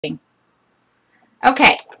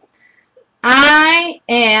Okay. I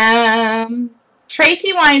am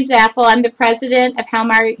Tracy Weinzapfel. I'm the president of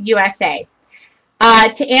Helmar USA.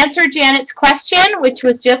 To answer Janet's question, which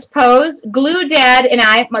was just posed, Glue Dad and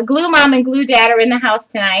my Glue Mom and Glue Dad are in the house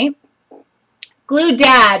tonight. Glue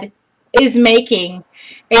Dad is making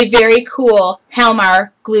a very cool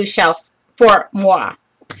Helmar glue shelf for moi.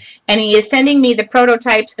 And he is sending me the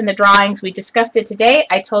prototypes and the drawings. We discussed it today.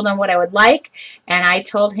 I told him what I would like, and I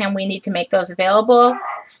told him we need to make those available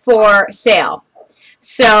for sale.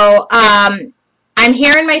 So I'm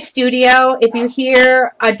here in my studio. If you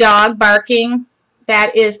hear a dog barking,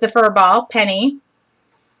 that is the fur ball, Penny.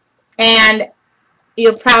 And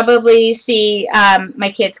you'll probably see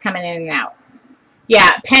my kids coming in and out.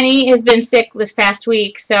 Yeah, Penny has been sick this past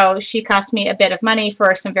week, so she cost me a bit of money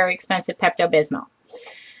for some very expensive Pepto-Bismol.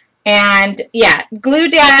 And yeah, Glue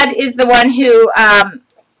Dad is the one who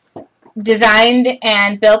designed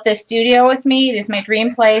and built this studio with me. It is my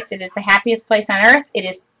dream place. It is the happiest place on earth. It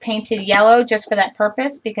is painted yellow just for that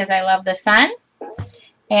purpose because I love the sun.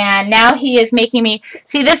 And now he is making me,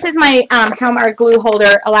 see, this is my Helmar glue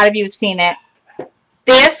holder. A lot of you have seen it.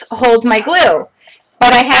 This holds my glue.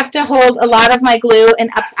 But I have to hold a lot of my glue, and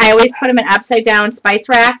I always put them in upside down spice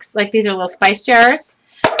racks, like these are little spice jars.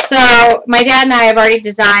 So my dad and I have already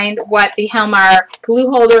designed what the Helmar glue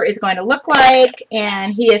holder is going to look like,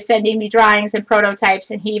 and he is sending me drawings and prototypes,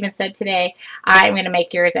 and he even said today, I'm going to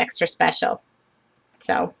make yours extra special.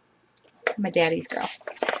 So I'm a daddy's girl.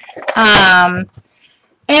 And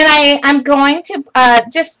I'm going to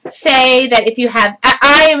just say that if you have,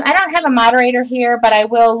 I don't have a moderator here, but I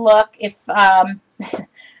will look if,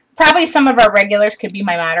 probably some of our regulars could be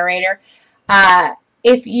my moderator.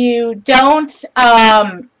 If you've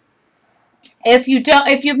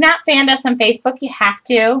not fanned us on Facebook, you have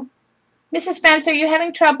to. Mrs. Spence, are you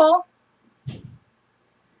having trouble?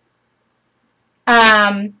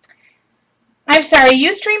 I'm sorry,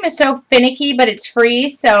 Ustream is so finicky, but it's free,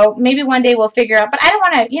 so maybe one day we'll figure out. But I don't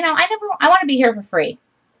want to, you know, I want to be here for free.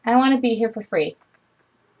 I want to be here for free.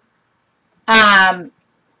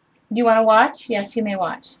 You want to watch? Yes, you may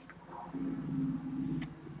watch.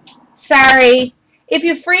 Sorry. If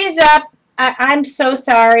you freeze up, I'm so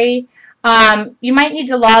sorry. You might need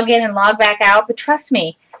to log in and log back out, but trust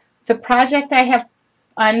me, the project I have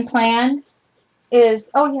unplanned is,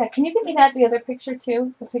 oh yeah, can you get me the other picture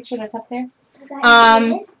too? The picture that's up there?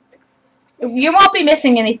 You won't be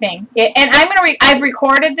missing anything. And I've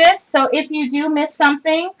recorded this, so if you do miss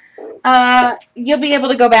something, you'll be able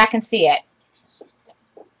to go back and see it.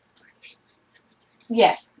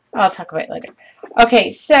 Yes, I'll talk about it later.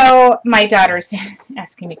 Okay, so my daughter's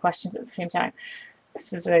asking me questions at the same time.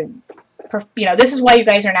 This is this is why you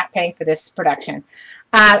guys are not paying for this production.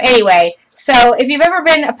 Anyway, so if you've ever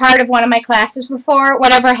been a part of one of my classes before,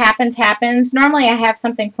 whatever happens, happens. Normally I have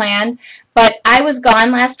something planned, but I was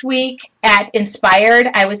gone last week at Inspired.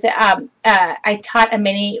 I taught a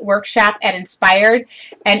mini workshop at Inspired,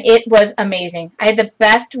 and it was amazing. I had the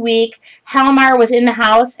best week. Helmar was in the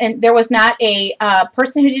house, and there was not a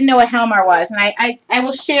person who didn't know what Helmar was. And I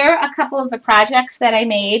will share a couple of the projects that I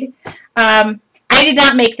made. I did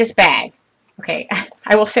not make this bag. Okay,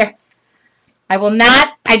 I will share. I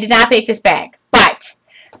did not make this bag, but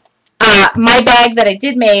my bag that I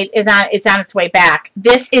did make is on its way back.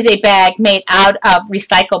 This is a bag made out of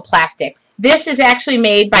recycled plastic. This is actually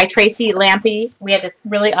made by Tracy Lampy. We had this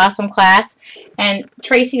really awesome class, and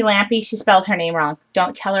Tracy Lampy, she spells her name wrong.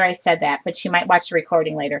 Don't tell her I said that, but she might watch the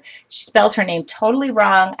recording later. She spells her name totally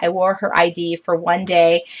wrong. I wore her ID for one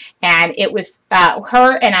day, and it was,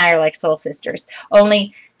 her and I are like soul sisters.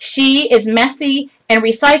 Only she is messy and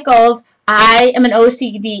recycles. I am an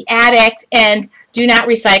OCD addict and do not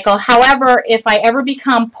recycle. However, if I ever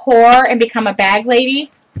become poor and become a bag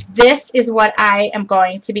lady, this is what I am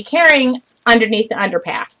going to be carrying underneath the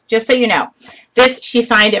underpass. Just so you know. This, she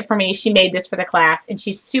signed it for me. She made this for the class, and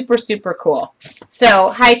she's super, super cool. So,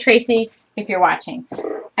 hi, Tracy, if you're watching.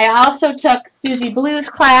 I also took Susie Blue's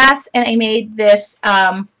class, and I made this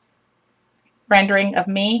rendering of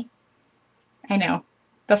me. I know.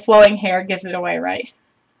 The flowing hair gives it away, right?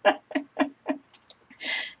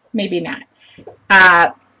 Maybe not.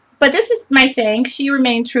 But this is my saying, she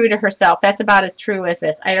remained true to herself. That's about as true as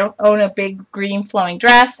this. I don't own a big green flowing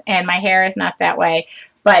dress, and my hair is not that way.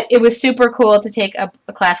 But it was super cool to take a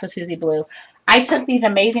class with Susie Blue. I took these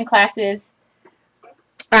amazing classes.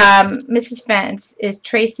 Mrs. Fence, is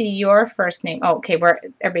Tracy your first name? Oh, okay,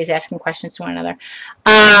 everybody's asking questions to one another.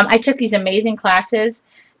 I took these amazing classes,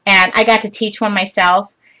 and I got to teach one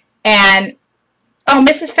myself. And oh,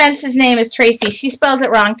 Mrs. Fence's name is Tracy. She spells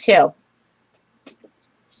it wrong too.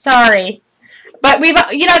 Sorry. But we've,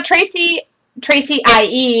 Tracy Tracy,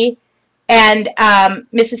 IE, and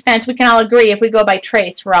Mrs. Fence, we can all agree if we go by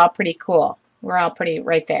Trace, we're all pretty cool. We're all pretty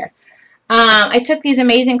right there. I took these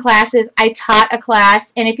amazing classes. I taught a class,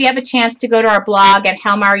 and if you have a chance to go to our blog at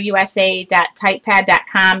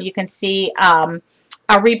helmarusa.typepad.com, you can see a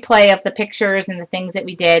replay of the pictures and the things that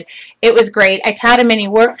we did. It was great. I taught a mini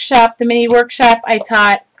workshop. The mini workshop I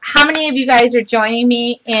taught. How many of you guys are joining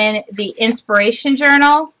me in the inspiration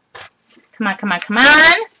journal? Come on, come on, come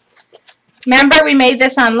on. Remember, we made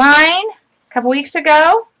this online a couple weeks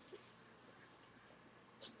ago.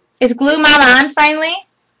 Is Glue Mom on finally?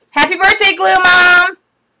 Happy birthday, Glue Mom!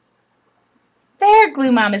 There,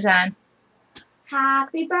 Glue Mom is on.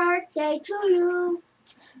 Happy birthday to you.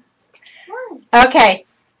 Okay.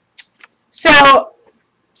 So,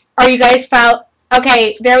 are you guys found?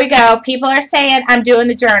 Okay, there we go. People are saying I'm doing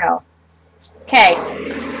the journal. Okay.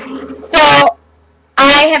 So,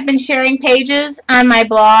 I have been sharing pages on my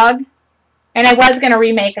blog, and I was going to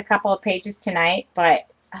remake a couple of pages tonight, but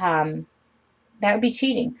that would be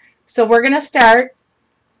cheating. So, we're going to start.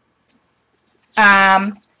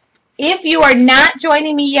 If you are not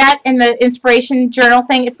joining me yet in the inspiration journal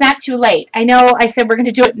thing, it's not too late. I know I said we're going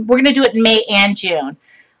to do it. We're going to do it in May and June.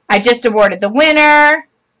 I just awarded the winner.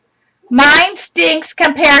 Mine stinks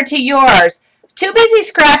compared to yours. Too busy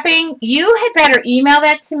scrapping. You had better email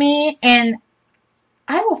that to me, and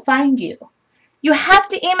I will find you. You have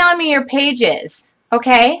to email me your pages,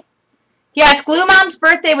 okay? Yes, Glue Mom's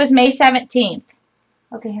birthday was May 17th.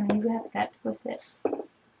 Okay, honey, you have that explicit.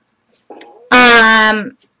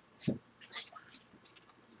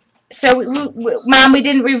 So, Mom, we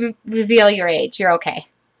didn't reveal your age. You're okay.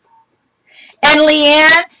 And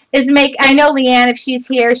Leanne is I know Leanne, if she's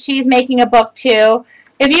here, she's making a book too.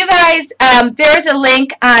 If you guys, there's a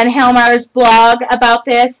link on Helmar's blog about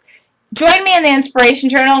this. Join me in the Inspiration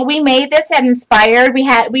Journal. We made this at Inspired.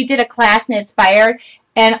 We did a class in Inspired,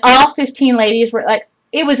 and all 15 ladies were like,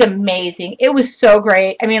 it was amazing. It was so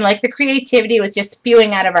great. I mean, like, the creativity was just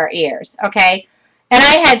spewing out of our ears, okay? And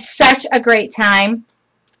I had such a great time.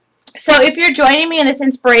 So if you're joining me in this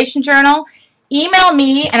inspiration journal, email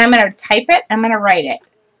me, and I'm going to type it, I'm going to write it.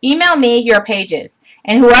 Email me your pages.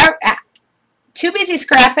 And whoever, too busy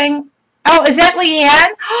scrapping. Oh, is that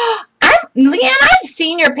Leanne? Leanne, I've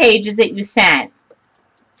seen your pages that you sent.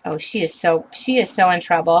 Oh, she is so in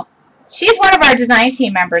trouble. She's one of our design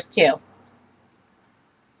team members too.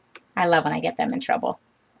 I love when I get them in trouble.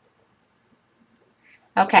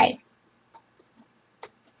 Okay.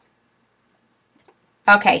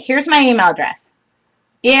 Okay, here's my email address.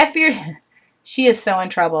 If you're, she is so in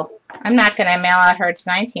trouble. I'm not going to mail out her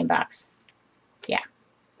design team box. Yeah.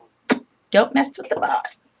 Don't mess with the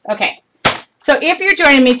boss. Okay. So if you're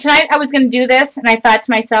joining me tonight, I was going to do this, and I thought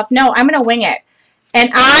to myself, no, I'm going to wing it. And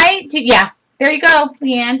I did, yeah, there you go,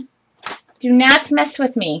 Leanne. Do not mess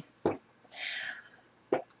with me.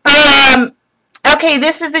 Okay,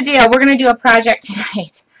 this is the deal. We're going to do a project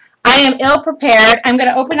tonight. I am ill-prepared. I'm going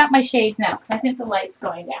to open up my shades now because I think the light's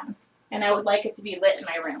going down. And I would like it to be lit in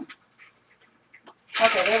my room.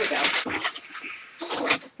 Okay, there we go.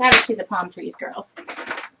 Gotta see the palm trees, girls.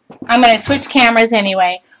 I'm going to switch cameras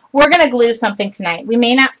anyway. We're going to glue something tonight. We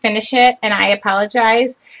may not finish it, and I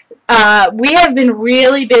apologize. We have been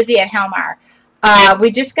really busy at Helmar.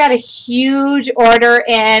 We just got a huge order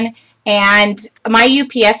in. And my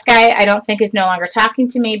UPS guy, I don't think, is no longer talking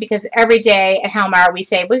to me because every day at Helmar we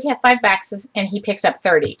say, we have 5 boxes, and he picks up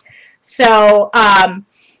 30. So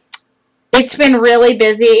it's been really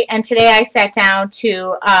busy, and today I sat down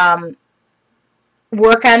to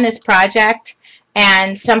work on this project,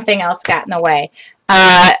 and something else got in the way.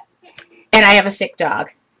 And I have a sick dog.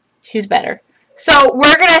 She's better. So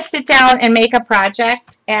we're going to sit down and make a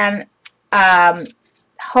project and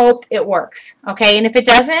hope it works. Okay, and if it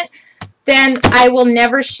doesn't, then I will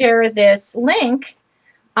never share this link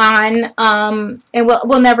on, and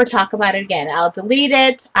we'll never talk about it again. I'll delete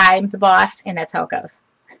it. I'm the boss, and that's how it goes.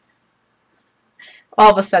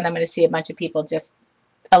 All of a sudden, I'm going to see a bunch of people just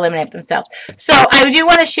eliminate themselves. So I do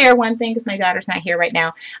want to share one thing because my daughter's not here right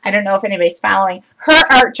now. I don't know if anybody's following her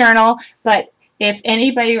art journal, but if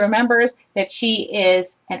anybody remembers that she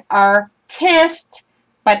is an artist,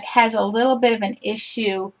 but has a little bit of an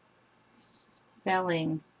issue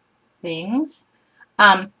spelling things.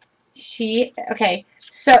 Okay,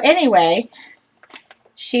 so anyway,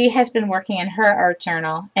 she has been working in her art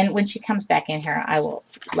journal, and when she comes back in here, I will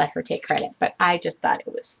let her take credit, but I just thought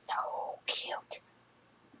it was so cute.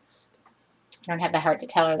 I don't have the heart to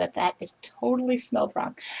tell her that that is totally smelled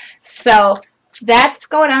wrong. So that's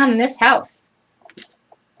going on in this house.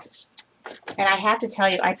 And I have to tell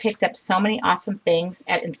you, I picked up so many awesome things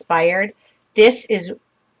at Inspired. This is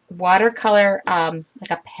watercolor,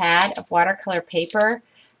 like a pad of watercolor paper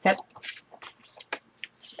that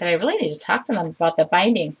I really need to talk to them about the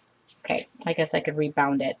binding. Okay, I guess I could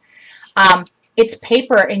rebound it. It's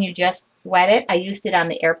paper and you just wet it. I used it on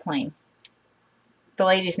the airplane. The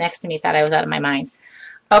ladies next to me thought I was out of my mind.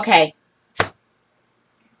 Okay.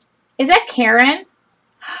 Is that Karen?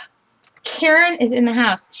 Karen is in the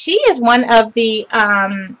house. She is one of the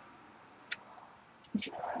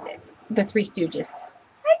Three Stooges.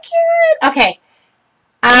 Hi, Karen. Okay.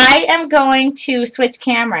 I am going to switch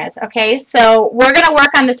cameras. Okay, so we're going to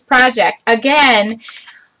work on this project. Again,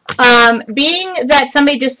 being that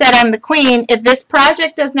somebody just said I'm the queen, if this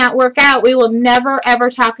project does not work out, we will never, ever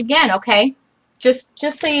talk again, okay? Just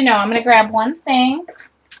so you know, I'm going to grab one thing.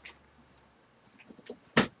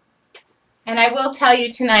 And I will tell you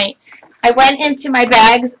tonight, I went into my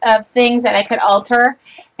bags of things that I could alter,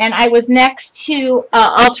 and I was next to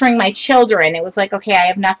altering my children. It was like, okay, I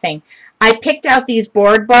have nothing. I picked out these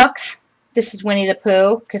board books. This is Winnie the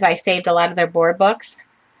Pooh, because I saved a lot of their board books.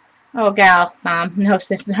 Oh, gal, no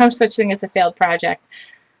such thing as a failed project.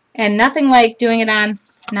 And nothing like doing it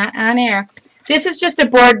not on air. This is just a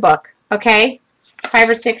board book, okay? 5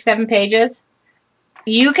 or 6, 7 pages.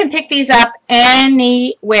 You can pick these up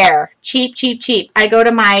anywhere. Cheap, cheap, cheap. I go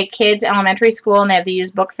to my kids' elementary school, and they have the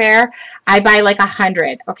used book fair. I buy like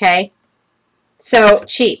 100, okay? So,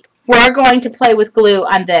 cheap. We're going to play with glue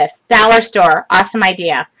on this. Dollar store. Awesome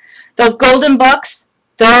idea. Those golden books,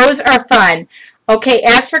 those are fun. Okay,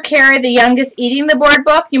 as for Carrie, the youngest, eating the board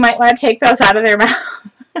book, you might want to take those out of their mouth.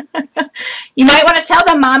 You might want to tell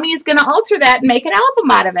them Mommy is going to alter that and make an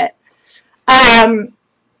album out of it.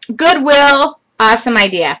 Goodwill, awesome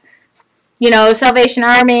idea. You know, Salvation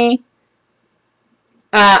Army,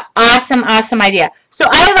 awesome, awesome idea. So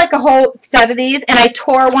I have like a whole set of these, and I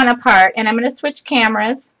tore one apart, and I'm going to switch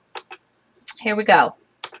cameras. Here we go.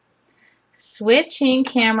 Switching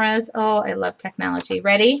cameras. Oh, I love technology.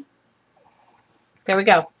 Ready? There we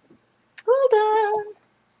go. Hold on.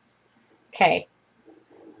 Okay.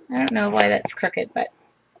 I don't know why that's crooked, but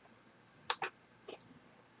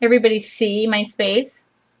everybody see my space?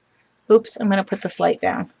 Oops, I'm going to put this light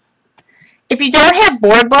down. If you don't have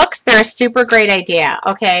board books, they're a super great idea,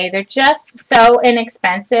 okay? They're just so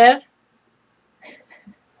inexpensive.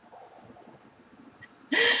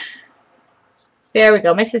 There we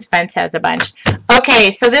go. Mrs. Fence has a bunch.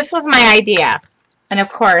 Okay, so this was my idea. And of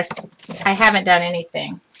course, I haven't done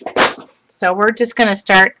anything. So we're just going to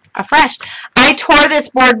start afresh. I tore this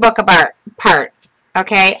board book apart.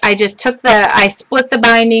 Okay, I just took I split the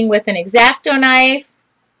binding with an X-Acto knife.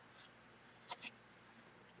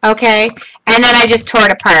 Okay, and then I just tore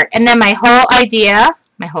it apart. And then my whole idea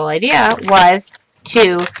was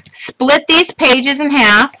to split these pages in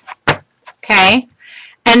half. Okay,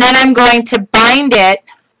 and then I'm going to bind it.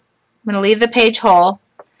 I'm going to leave the page whole.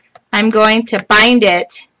 I'm going to bind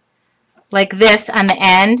it like this on the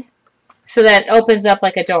end so that it opens up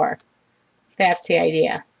like a door. That's the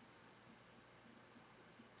idea.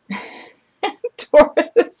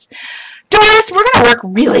 Doris, we're going to work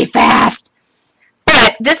really fast.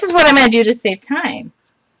 But this is what I'm going to do to save time.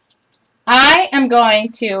 We're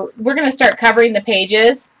going to start covering the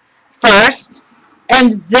pages first,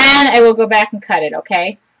 and then I will go back and cut it,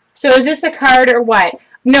 okay? So is this a card or what?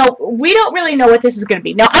 No, we don't really know what this is going to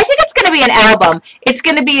be. No, I think it's going to be an album. It's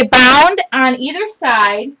going to be bound on either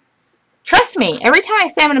side. Trust me, every time I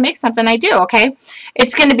say I'm going to make something, I do, okay?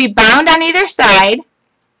 It's going to be bound on either side,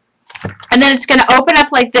 and then it's going to open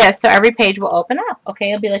up like this, so every page will open up,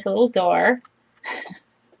 okay? It'll be like a little door.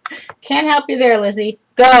 Can't help you there, Lizzie.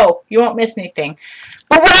 Go. You won't miss anything.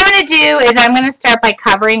 But what I'm going to do is I'm going to start by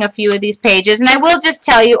covering a few of these pages, and I will just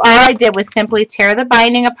tell you all I did was simply tear the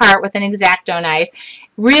binding apart with an X-Acto knife.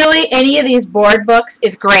 Really, any of these board books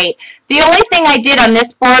is great. The only thing I did on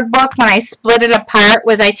this board book when I split it apart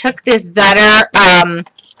was I took this Zutter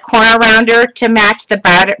corner rounder to match the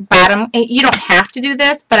bottom. You don't have to do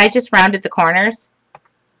this, but I just rounded the corners.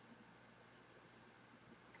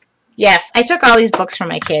 Yes, I took all these books from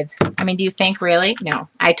my kids. I mean, do you think really? No,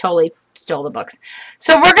 I totally stole the books.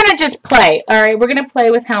 So we're going to just play. All right, we're going to play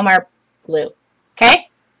with Helmar glue. Okay?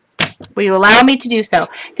 Will you allow me to do so?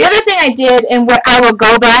 The other thing I did, and what I will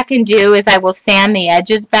go back and do, is I will sand the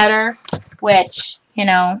edges better, which, you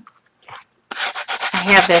know, I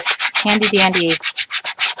have this handy-dandy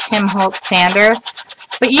Tim Holtz sander.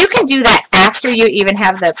 But you can do that after you even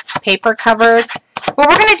have the paper covered. What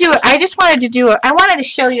we're going to do, I wanted to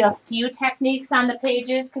show you a few techniques on the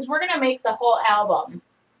pages, because we're going to make the whole album.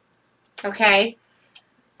 Okay?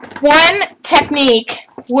 One technique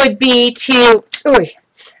would be to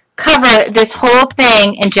cover this whole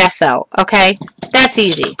thing in gesso, okay? That's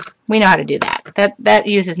easy. We know how to do that. That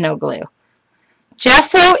uses no glue.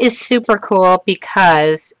 Gesso is super cool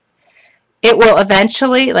because it will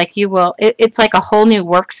eventually, like you will, it's like a whole new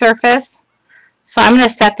work surface. So I'm going to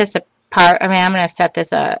set this apart. I mean, I'm going to set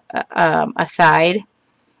this aside.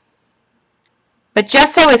 But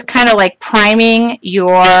gesso is kind of like priming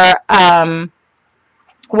your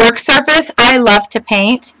work surface. I love to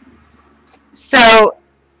paint. So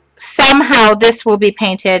somehow this will be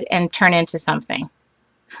painted and turn into something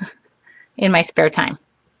in my spare time.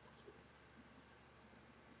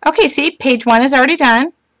 Okay, see, page 1 is already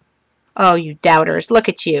done. Oh, you doubters, look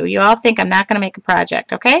at you. You all think I'm not going to make a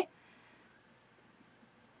project, okay?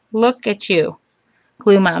 Look at you.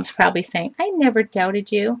 Glue Mom's probably saying, I never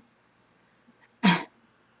doubted you.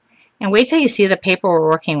 And wait till you see the paper we're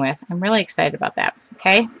working with. I'm really excited about that,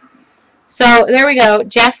 okay? So there we go,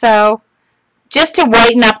 gesso, just to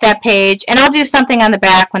whiten up that page. And I'll do something on the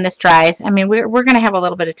back when this dries. I mean, we're going to have a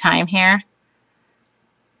little bit of time here.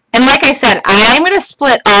 And like I said, I'm going to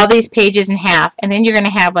split all these pages in half, and then you're going to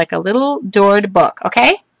have like a little doored book,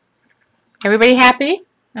 okay? Everybody happy?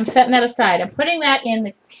 I'm setting that aside. I'm putting that in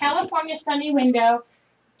the California sunny window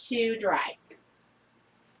to dry.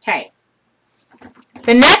 Okay.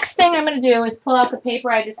 The next thing I'm going to do is pull out the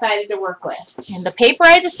paper I decided to work with. And the paper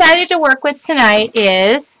I decided to work with tonight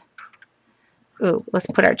is, ooh, let's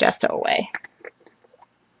put our gesso away.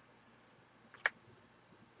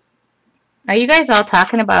 Are you guys all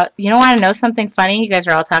talking about, you don't want to know something funny? You guys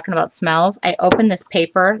are all talking about smells. I opened this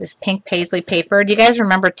paper, this pink paisley paper. Do you guys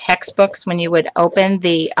remember textbooks when you would open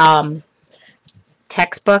the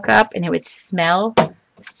textbook up and it would smell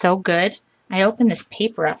so good? I opened this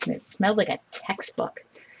paper up and it smelled like a textbook.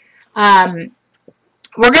 We're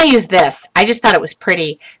going to use this. I just thought it was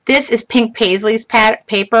pretty. This is pink paisley's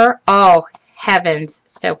paper. Oh, heavens,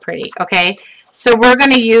 so pretty. Okay. So we're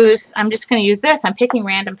going to use, I'm just going to use this. I'm picking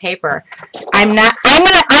random paper. I'm going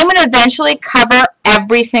to eventually cover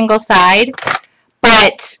every single side,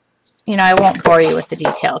 but, you know, I won't bore you with the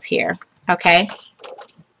details here. Okay.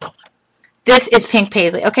 This is pink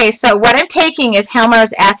paisley. Okay, so what I'm taking is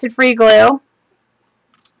Helmar's acid-free glue.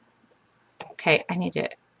 Okay, I need to,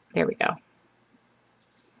 there we go.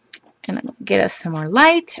 And I'm going to get us some more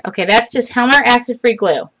light. Okay, that's just Helmar acid-free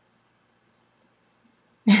glue.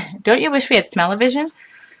 Don't you wish we had smell-o-vision?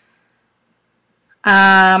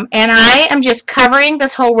 And I am just covering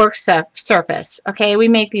this whole work surface. Okay, we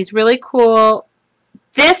make these really cool.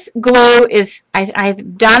 This glue is,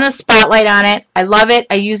 I've done a spotlight on it. I love it.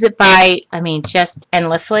 I use it by, I mean, just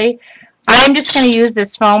endlessly. I'm just going to use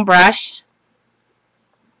this foam brush.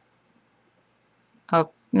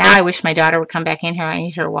 Oh, now I wish my daughter would come back in here. I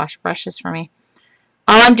need her to wash brushes for me.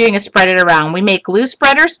 All I'm doing is spread it around. We make glue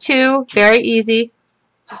spreaders too. Very easy.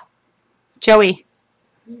 Joey,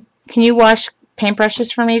 can you wash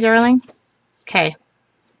paintbrushes for me, darling? Okay.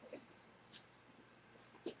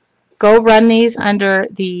 Go run these under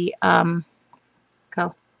the,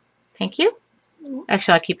 go. Thank you.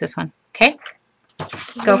 Actually, I'll keep this one. Okay?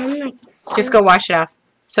 Go. Just go wash it off.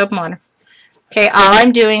 Soap and water. Okay, all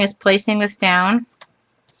I'm doing is placing this down.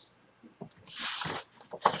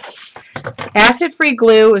 Acid-free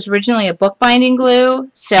glue was originally a bookbinding glue,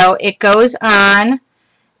 so it goes on,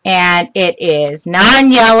 and it is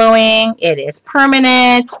non-yellowing, it is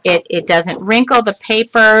permanent, it doesn't wrinkle the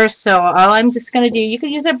paper, so all I'm just going to do, you could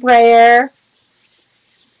use a brayer.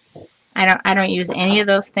 I don't use any of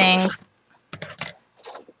those things.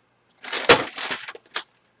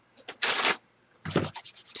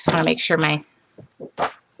 Just want to make sure my,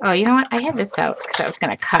 oh, you know what, I had this out because I was going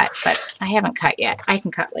to cut, but I haven't cut yet. I can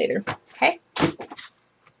cut later, okay?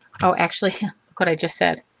 Oh, actually, look what I just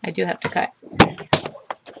said. I do have to cut.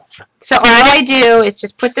 So all I do is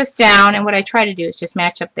just put this down, and what I try to do is just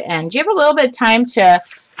match up the ends. You have a little bit of time to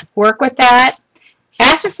work with that.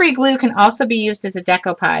 Acid-free glue can also be used as a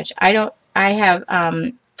decoupage.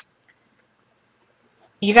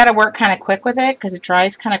 You got to work kind of quick with it because it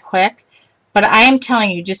dries kind of quick. But I am telling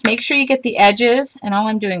you, just make sure you get the edges, and all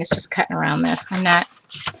I'm doing is just cutting around this. I'm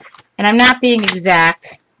not being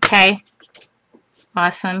exact, okay?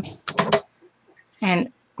 Awesome.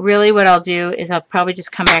 And really what I'll do is I'll probably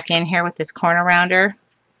just come back in here with this corner rounder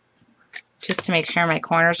just to make sure my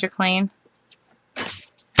corners are clean.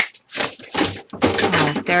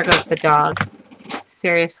 Oh, there goes the dog.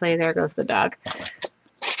 Seriously, there goes the dog.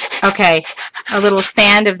 Okay, a little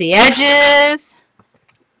sand of the edges.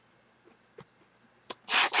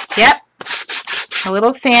 Yep, a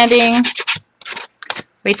little sanding.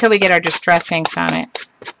 Wait till we get our distress inks on it.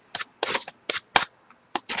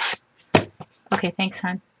 Okay, thanks,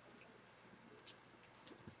 hon.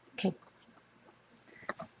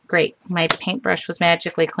 Great. My paintbrush was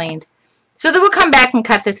magically cleaned. So then we'll come back and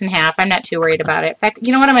cut this in half. I'm not too worried about it. In fact,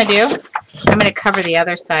 you know what I'm going to do? I'm going to cover the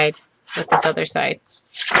other side with this other side.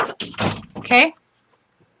 Okay?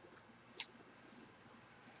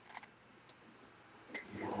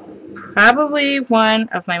 Probably one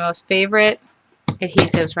of my most favorite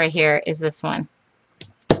adhesives right here is this one.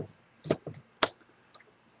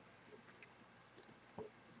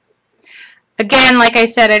 Again, like I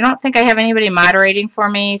said, I don't think I have anybody moderating for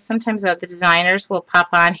me. Sometimes the designers will pop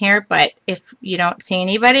on here, but if you don't see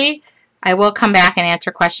anybody, I will come back and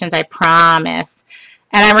answer questions, I promise.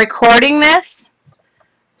 And I'm recording this,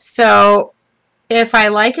 so if I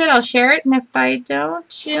like it, I'll share it, and if I don't,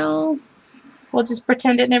 we'll just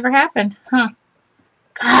pretend it never happened. Huh.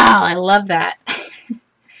 Oh, I love that.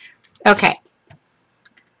 Okay.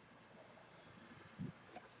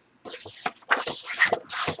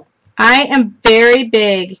 I am very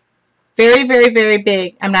big, very, very, very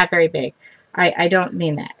big. I'm not very big. I don't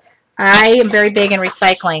mean that. I am very big in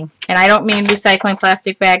recycling, and I don't mean recycling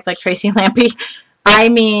plastic bags like Tracy Lampy. I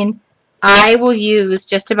mean, I will use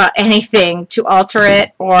just about anything to alter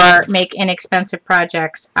it or make inexpensive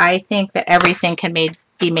projects. I think that everything can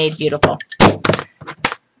be made beautiful.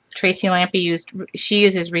 Tracy Lampy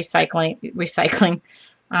uses recycling.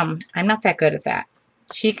 I'm not that good at that.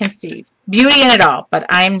 She can see beauty in it all, but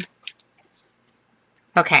I'm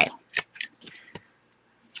okay.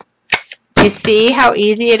 You see how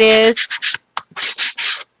easy it is?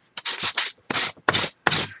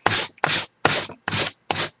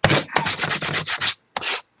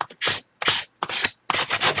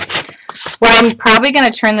 What I'm probably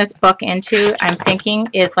going to turn this book into, I'm thinking,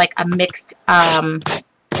 is like a mixed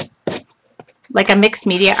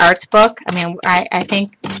media arts book. I mean, I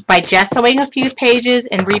think by gessoing a few pages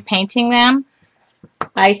and repainting them,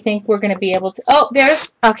 I think we're going to be able to... Oh,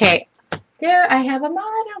 there's... Okay. There, I have a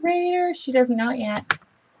moderator. She doesn't know it yet.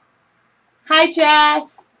 Hi,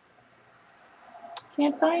 Jess.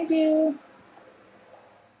 Can't find you.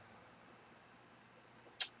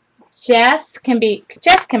 Jess can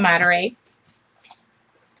moderate.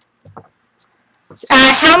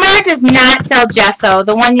 Helmar does not sell gesso.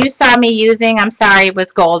 The one you saw me using, I'm sorry,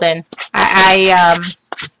 was golden. I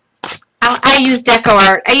use deco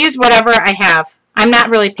art. I use whatever I have. I'm not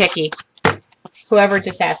really picky. Whoever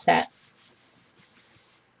just asked that.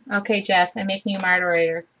 Okay, Jess, I'm making you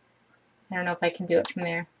moderator. I don't know if I can do it from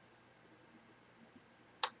there.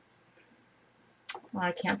 Well,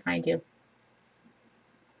 I can't find you.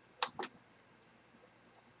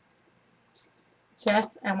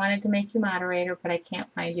 Jess, I wanted to make you moderator, but I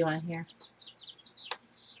can't find you on here.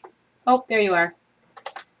 Oh, there you are.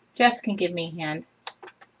 Jess can give me a hand.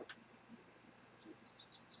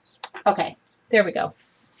 Okay, there we go.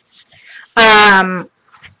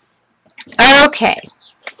 Okay.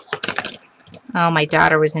 Oh, my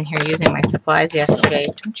daughter was in here using my supplies yesterday.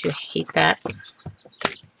 Don't you hate that?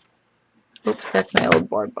 Oops, that's my old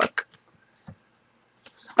board book.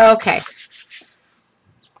 Okay.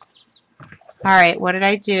 All right, what did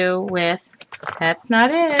I do with... That's not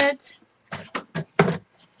it. All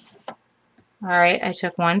right, I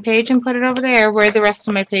took one page and put it over there. Where'd the rest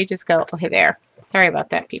of my pages go? Okay, there. Sorry about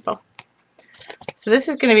that, people. So this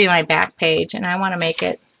is going to be my back page, and I want to make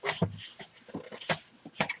it...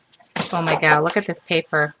 Oh my God, look at this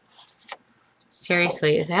paper.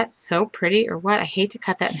 Seriously, is that so pretty or what? I hate to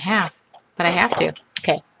cut that in half, but I have to.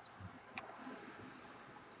 Okay.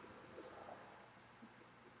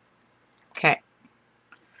 Okay.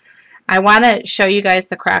 I want to show you guys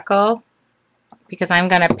the crackle because I'm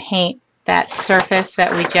going to paint that surface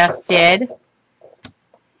that we just did.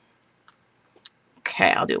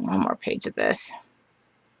 Okay, I'll do one more page of this.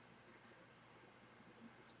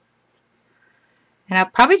 And I'll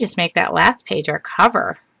probably just make that last page our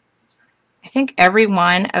cover. I think every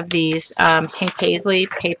one of these pink paisley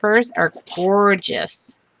papers are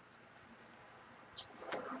gorgeous.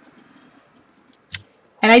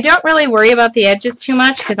 And I don't really worry about the edges too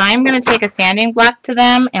much because I'm going to take a sanding block to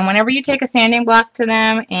them. And whenever you take a sanding block to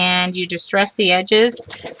them and you distress the edges,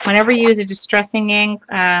 whenever you use a distressing ink,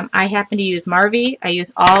 I happen to use Marvy. I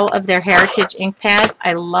use all of their Heritage ink pads.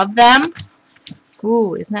 I love them.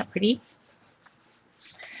 Ooh, isn't that pretty?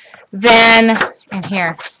 Then, and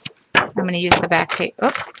here, I'm going to use the back page.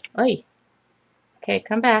 Oops. Oy. Okay,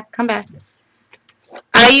 come back, come back.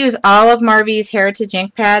 I use all of Marvy's Heritage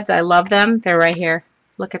ink pads. I love them. They're right here.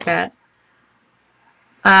 Look at that.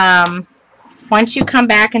 Once you come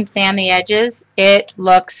back and sand the edges, it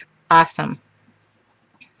looks awesome.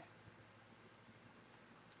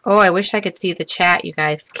 Oh, I wish I could see the chat, you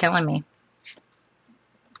guys. It's killing me.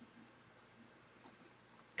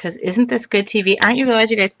 Because isn't this good TV? Aren't you glad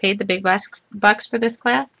you guys paid the big bucks for this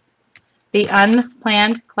class? The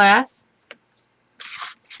unplanned class?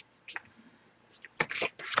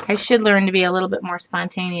 I should learn to be a little bit more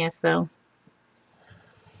spontaneous, though.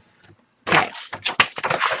 Okay.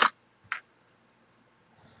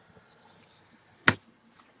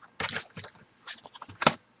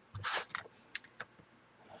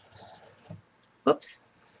 Oops.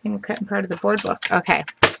 I'm cutting part of the board book. Okay.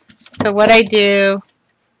 So what I do,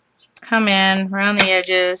 come in, around the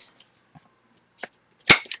edges.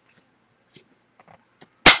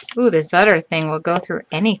 Ooh, this other thing will go through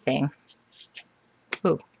anything.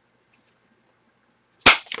 Ooh.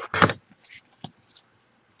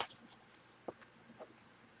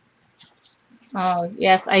 Oh,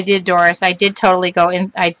 yes, I did, Doris. I did totally go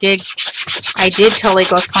in. I did totally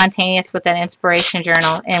go spontaneous with that inspiration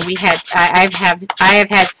journal, and I have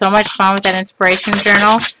had so much fun with that inspiration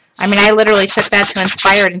journal. I mean, I literally took that to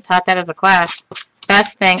Inspired and taught that as a class.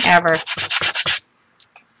 Best thing ever.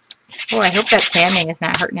 Oh, I hope that sanding is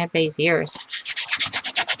not hurting everybody's ears.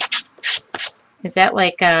 Is that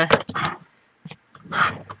like that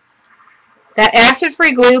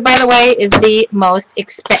acid-free glue, by the way, is the most I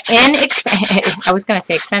was going to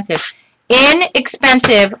say expensive.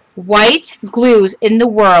 Inexpensive white glues in the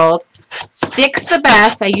world. Sticks the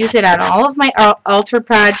best. I use it on all of my altar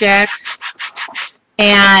projects.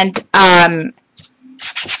 And I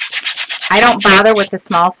don't bother with the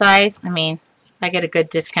small size. I mean, I get a good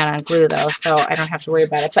discount on glue, though, so I don't have to worry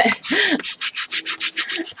about it. But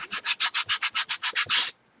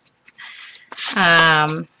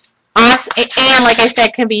and like I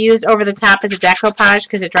said, can be used over the top as a decoupage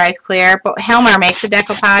because it dries clear. But Helmar makes a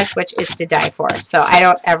decoupage, which is to die for. So I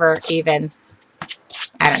don't ever even,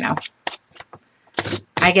 I don't know.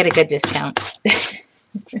 I get a good discount.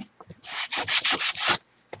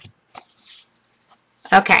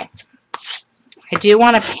 Okay. I do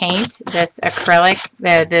want to paint this acrylic,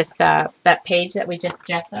 that page that we just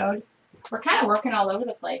gessoed. We're kind of working all over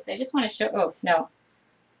the place. I just want to show, oh, no.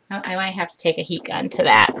 I might have to take a heat gun to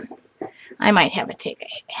that. I might have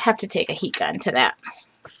to take a heat gun to that.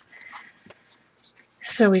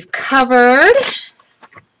 So we've covered.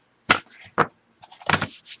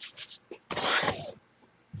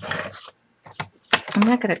 I'm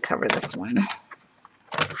not going to cover this one.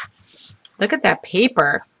 Look at that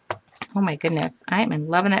paper. Oh my goodness. I am in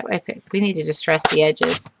loving that. We need to distress the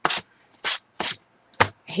edges. I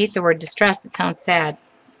hate the word distress. It sounds sad.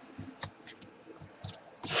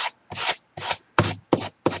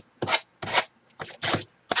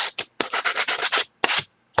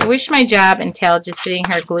 I wish my job entailed just sitting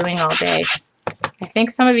here gluing all day. I think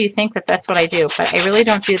some of you think that that's what I do, but I really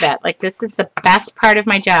don't do that. Like, this is the best part of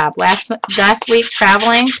my job. Last week,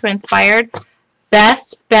 traveling to Inspired,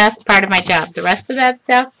 best part of my job. The rest of that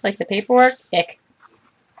stuff, like the paperwork, ick.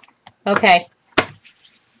 Okay.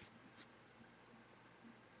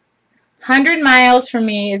 100 miles from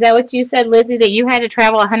me. Is that what you said, Lizzie, that you had to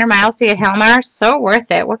travel 100 miles to get Helmar? So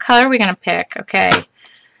worth it. What color are we going to pick? Okay.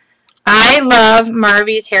 I love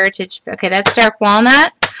Marvy's Heritage. Okay, that's dark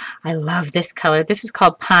walnut. I love this color. This is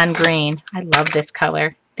called Pond Green. I love this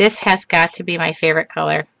color. This has got to be my favorite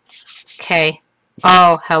color. Okay.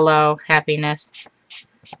 Oh, hello, happiness.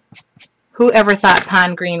 Whoever thought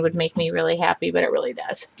Pond Green would make me really happy, but it really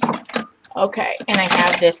does. Okay, and I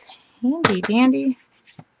have this handy dandy.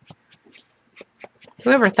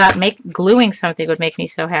 Whoever thought gluing something would make me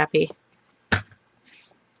so happy.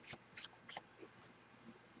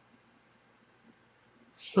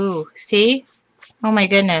 Ooh, see? Oh my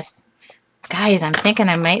goodness. Guys, I'm thinking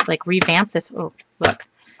I might like revamp this. Oh, look.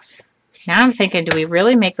 Now I'm thinking, do we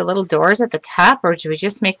really make the little doors at the top, or do we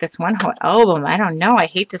just make this one whole album? I don't know. I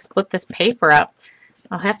hate to split this paper up.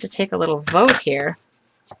 I'll have to take a little vote here.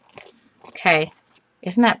 Okay.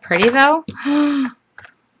 Isn't that pretty, though?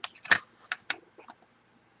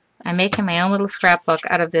 I'm making my own little scrapbook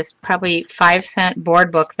out of this probably 5-cent board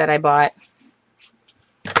book that I bought.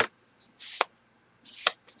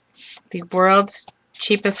 The world's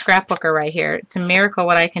cheapest scrapbooker right here. It's a miracle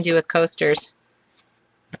what I can do with coasters.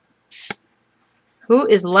 Who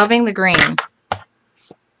is loving the green?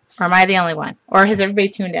 Or am I the only one? Or has everybody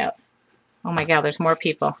tuned out? Oh my God, there's more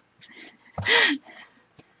people.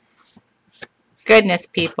 Goodness,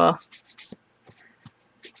 people.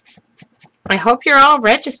 I hope you're all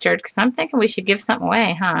registered, because I'm thinking we should give something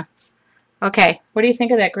away, huh? Okay, what do you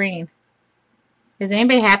think of that green? Is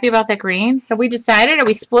anybody happy about that green? Have we decided? Are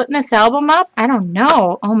we splitting this album up? I don't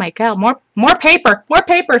know. Oh my God, more paper. More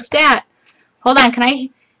paper, stat. Hold on, can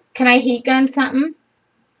I heat gun something?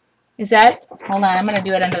 Is that, hold on, I'm going to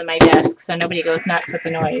do it under my desk so nobody goes nuts with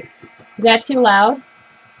the noise. Is that too loud?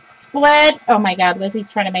 split. Oh my God, Lizzie's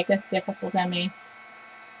trying to make this difficult on me.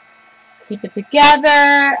 Keep it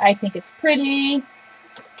together. I think it's pretty.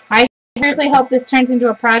 I seriously hope this turns into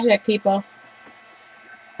a project, people.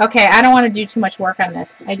 Okay, I don't want to do too much work on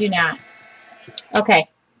this. I do not. Okay.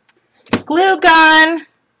 Glue gun.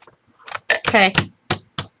 Okay.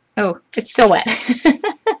 Oh, it's still wet.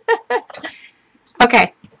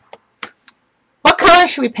 Okay. What color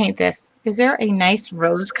should we paint this? Is there a nice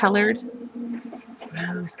rose-colored?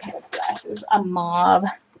 Rose-colored glasses. A mauve.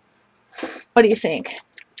 What do you think?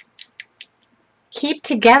 Keep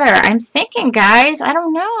together. I'm thinking, guys. I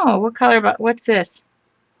don't know. What color? What's this?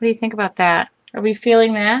 What do you think about that? Are we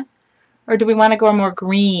feeling that? Or do we want to go more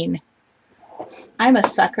green? I'm a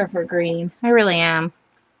sucker for green. I really am.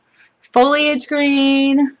 Foliage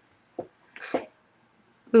green.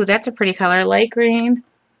 Ooh, that's a pretty color. Light green.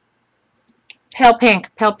 Pale pink.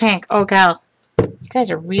 Pale pink. Oh, gal. You guys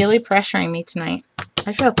are really pressuring me tonight.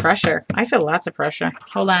 I feel pressure. I feel lots of pressure.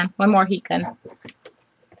 Hold on. One more heat gun.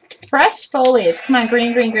 Fresh foliage. Come on,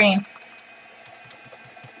 green, green, green.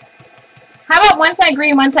 How about one side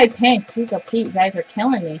green, one side pink? Jeez, oh Pete, you guys are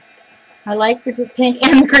killing me. I like the pink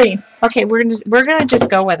and the green. Okay, we're gonna just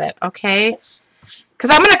go with it, okay? Because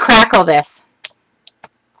I'm gonna crackle this.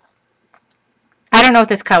 I don't know what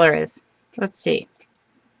this color is. Let's see.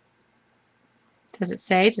 Does it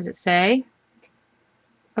say? Does it say?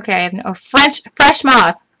 Okay, I have no fresh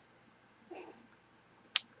mauve.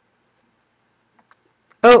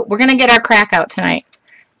 Oh, we're gonna get our crack out tonight.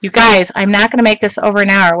 You guys, I'm not gonna make this over an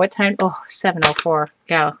hour. What time? Oh, 7:04.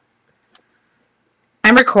 Yeah.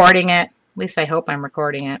 I'm recording it. At least I hope I'm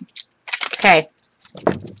recording it. Okay.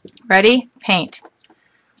 Ready? Paint.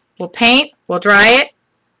 We'll paint, we'll dry it,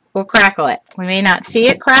 we'll crackle it. We may not see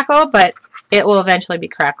it crackle, but it will eventually be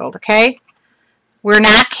crackled, okay? We're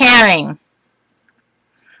not caring.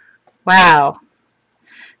 Wow.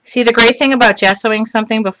 See, the great thing about gessoing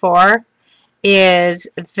something before is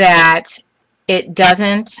that it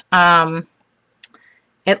doesn't,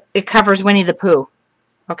 it covers Winnie the Pooh,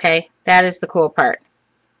 okay? That is the cool part.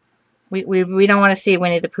 We don't want to see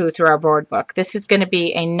Winnie the Pooh through our board book. This is going to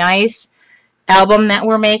be a nice album that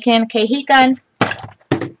we're making. Okay, heat gun.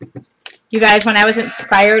 You guys, when I was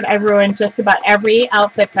inspired, I ruined just about every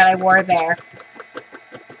outfit that I wore there.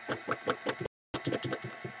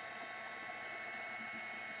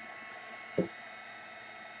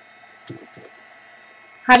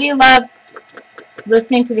 How do you love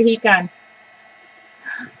listening to the heat gun?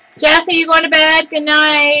 Jessie, you going to bed? Good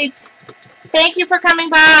night. Thank you for coming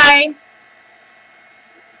by.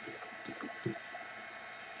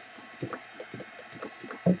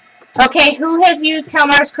 Okay, who has used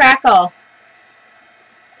Helmar's Crackle?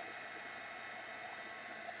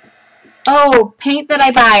 Oh, paint that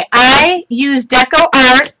I buy. I use Deco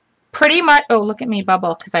Art pretty much. Oh, look at me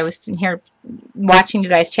bubble because I was sitting here watching you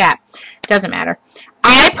guys chat. Doesn't matter.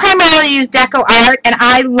 I primarily use Deco Art, and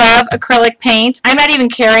I love acrylic paint. I'm not even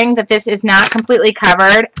caring that this is not completely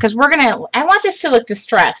covered because I want this to look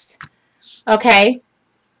distressed. Okay.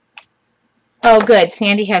 Oh, good.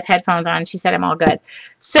 Sandy has headphones on. She said I'm all good.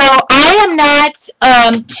 So I am not,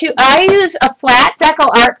 I use a flat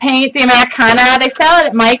Deco Art paint, the Americana. They sell it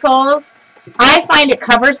at Michael's. I find it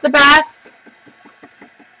covers the best.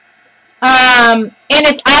 And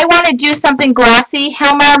if I want to do something glossy,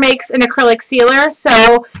 Helmar makes an acrylic sealer.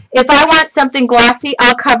 So if I want something glossy,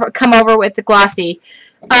 I'll come over with the glossy.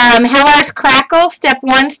 Helmar's Crackle, step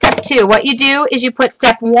 1, step 2. What you do is you put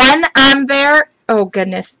step 1 on there. Oh,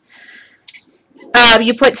 goodness.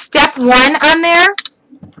 You put step 1 on there,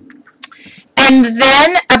 and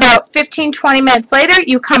then about 15-20 minutes later,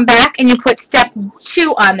 you come back and you put step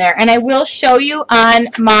 2 on there. And I will show you on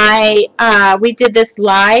my, we did this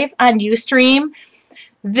live on Ustream.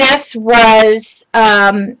 This was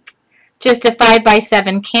just a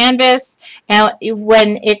 5x7 canvas, and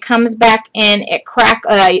when it comes back in, it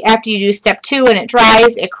after you do step 2 and it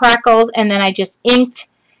dries, it crackles, and then I just inked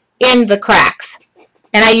in the cracks.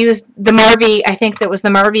 And I used the Marvy, I think that was the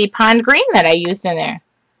Marvy Pond Green that I used in there.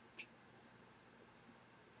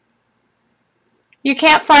 You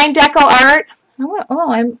can't find Deco Art?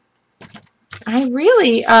 I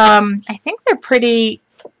really, I think they're pretty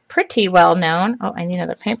well known. Oh, I need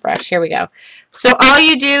another paintbrush. Here we go. So all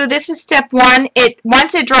you do, this is step 1.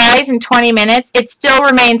 Once it dries in 20 minutes, it still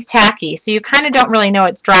remains tacky. So you kind of don't really know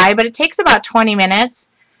it's dry, but it takes about 20 minutes.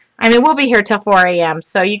 I mean, we'll be here till 4 a.m.,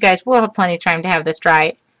 so you guys will have plenty of time to have this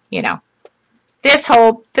dry, you know. This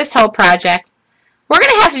whole project. We're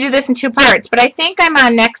going to have to do this in 2 parts, but I think I'm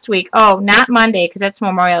on next week. Oh, not Monday, because that's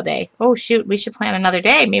Memorial Day. Oh, shoot, we should plan another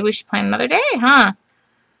day. Maybe we should plan another day, huh?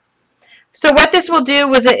 So what this will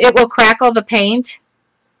do is it will crackle the paint.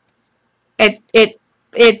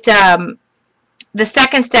 The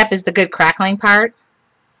second step is the good crackling part.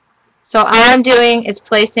 So all I'm doing is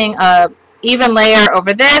placing a even layer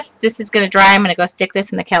over this. This is going to dry. I'm going to go stick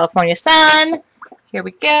this in the California sun. Here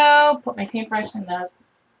we go. Put my paintbrush in the...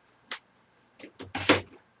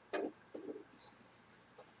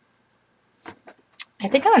 I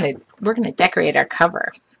think we're going to decorate our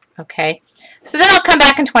cover. Okay. So then I'll come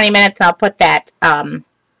back in 20 minutes and I'll put that,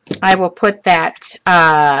 I will put that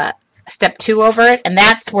step 2 over it, and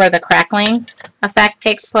that's where the crackling effect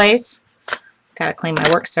takes place. Gotta clean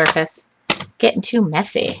my work surface. Getting too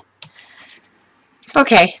messy.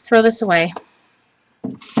 Okay, throw this away.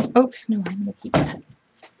 Oops, no, I'm gonna keep that.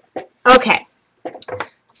 Okay,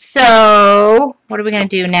 so what are we gonna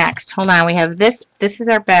do next? Hold on, we have this. This is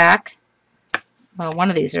our back. Well, one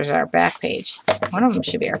of these is our back page. One of them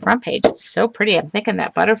should be our front page. It's so pretty. I'm thinking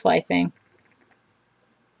that butterfly thing.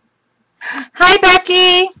 Hi,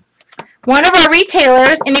 Becky. One of our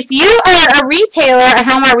retailers, and if you are a retailer, a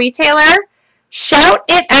Helmar retailer, shout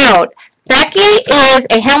it out. Becky is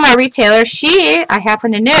a Helmar retailer. She, I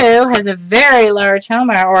happen to know, has a very large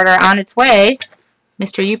Helmar order on its way.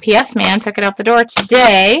 Mr. UPS man took it out the door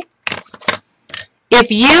today.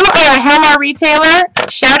 If you are a Helmar retailer,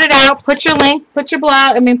 shout it out. Put your link, put your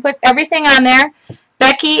blog, put everything on there.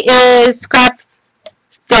 Becky is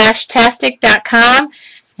scrap-tastic.com,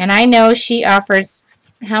 and I know she offers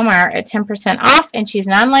Helmar at 10% off, and she's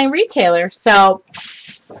an online retailer. So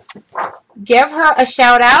give her a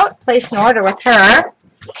shout out, place an order with her.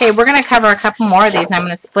 Okay, we're going to cover a couple more of these, and I'm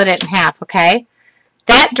going to split it in half, okay?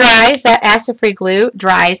 That dries, that acid-free glue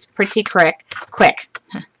dries pretty quick.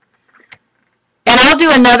 And I'll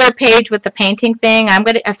do another page with the painting thing. I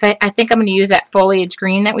think I'm going to use that foliage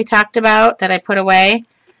green that we talked about that I put away,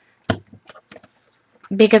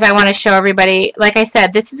 because I want to show everybody. Like I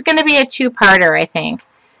said, this is going to be a two-parter, I think.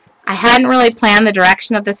 I hadn't really planned the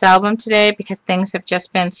direction of this album today because things have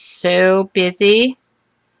just been so busy.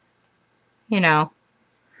 You know,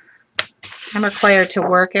 I'm required to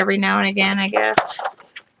work every now and again, I guess.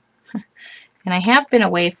 And I have been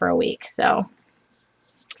away for a week, so.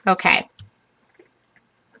 Okay.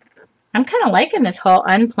 I'm kind of liking this whole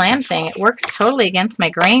unplanned thing. It works totally against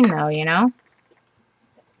my grain, though, you know.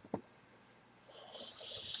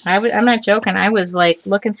 I'm not joking. I was like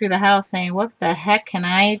looking through the house saying, what the heck can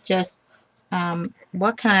I just,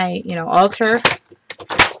 what can I, alter?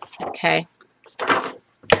 Okay.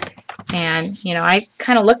 And, I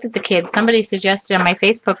kind of looked at the kids. Somebody suggested on my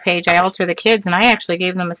Facebook page I alter the kids, and I actually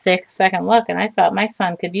gave them a second look, and I thought my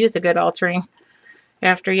son could use a good altering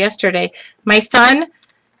after yesterday. My son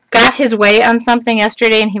got his way on something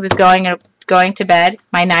yesterday, and he was going to bed.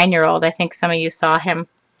 My 9-year-old, I think some of you saw him.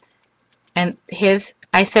 And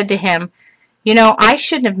I said to him, I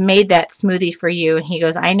shouldn't have made that smoothie for you. And he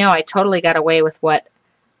goes, I know, I totally got away with it.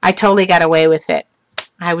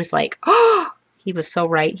 I was like, oh, he was so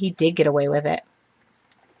right. He did get away with it.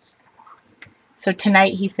 So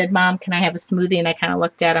tonight he said, Mom, can I have a smoothie? And I kind of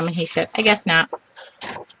looked at him and he said, I guess not.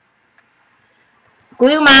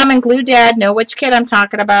 Glue Mom and Glue Dad know which kid I'm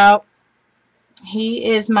talking about.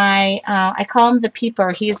 He is my, I call him the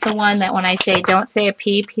peeper. He's the one that when I say don't say a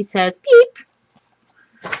peep, he says peep.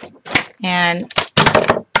 And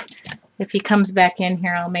if he comes back in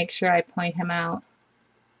here, I'll make sure I point him out.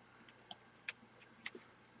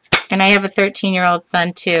 And I have a 13-year-old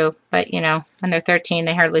son too, but when they're 13,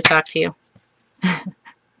 they hardly talk to you.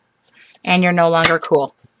 And you're no longer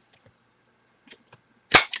cool.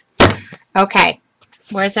 Okay,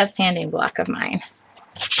 where's that sanding block of mine?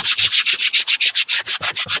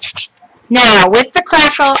 Now, with the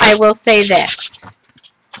crackle, I will say this.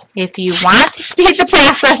 If you want to speed the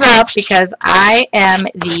process up, because I am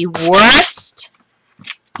the worst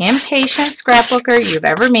impatient scrapbooker you've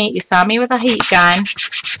ever met. You saw me with a heat gun.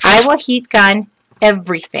 I will heat gun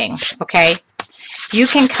everything, okay? You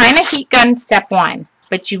can kind of heat gun step 1,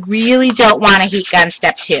 but you really don't want to heat gun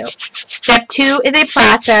step 2. Step 2 is a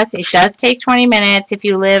process. It does take 20 minutes. If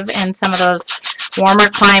you live in some of those warmer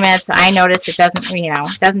climates, I notice it doesn't,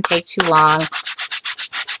 it doesn't take too long.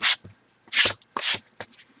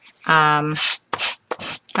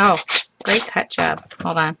 Oh, great cut job.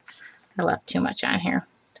 Hold on. I left too much on here.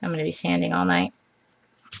 I'm going to be sanding all night.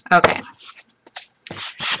 Okay.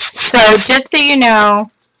 So just so you know,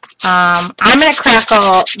 I'm going to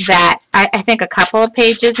crackle that, I think, a couple of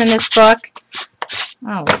pages in this book.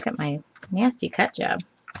 Oh, look at my nasty cut job.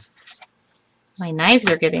 My knives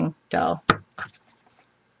are getting dull.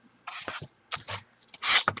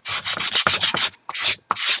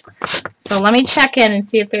 So let me check in and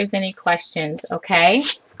see if there's any questions, okay?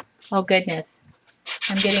 Oh, goodness.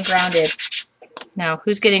 I'm getting grounded. No,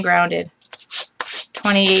 who's getting grounded?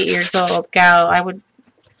 28 years old gal.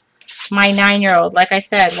 My 9-year-old, like I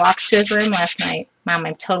said, walks to his room last night. Mom,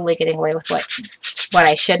 I'm totally getting away with what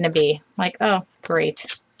I shouldn't be. I'm like, oh,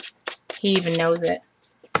 great. He even knows it.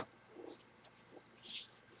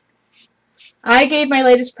 I gave my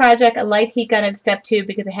latest project a light heat gun at step 2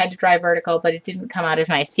 because I had to dry vertical, but it didn't come out as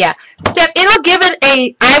nice. Yeah, it'll give it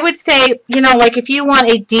a, I would say, you know, like if you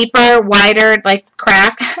want a deeper, wider, like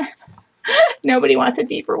crack. Nobody wants a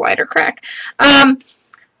deeper, wider crack.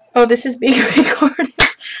 Oh, this is being recorded.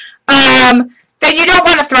 Then you don't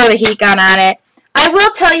want to throw the heat gun on it. I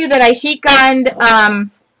will tell you that I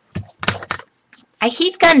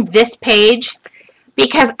heat gunned this page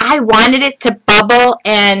because I wanted it to bubble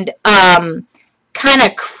and kind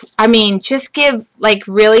of, I mean, just give like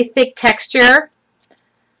really thick texture.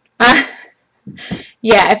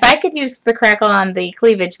 Yeah, if I could use the crackle on the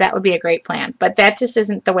cleavage, that would be a great plan. But that just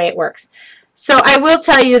isn't the way it works. So I will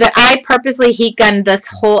tell you that I purposely heat gunned this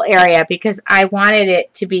whole area because I wanted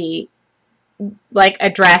it to be like a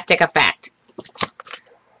drastic effect.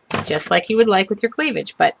 Just like you would like with your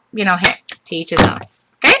cleavage. But, you know, hey, to each his own.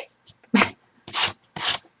 Okay?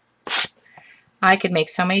 I could make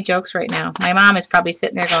so many jokes right now. My mom is probably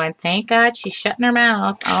sitting there going, thank God she's shutting her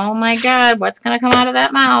mouth. Oh my God, what's going to come out of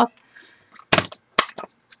that mouth?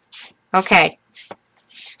 Okay.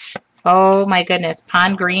 Oh my goodness,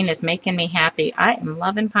 pond green is making me happy. I am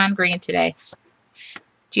loving pond green today.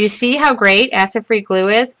 Do you see how great acid-free glue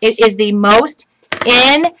is? It is the most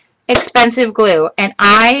inexpensive glue, and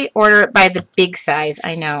I order it by the big size.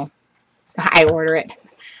 I know. I order it.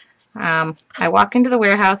 I walk into the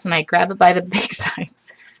warehouse and I grab it by the big size.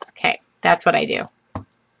 Okay, that's what I do.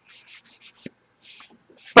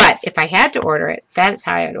 But if I had to order it, that is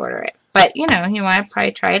how I would order it. But, you know, you want to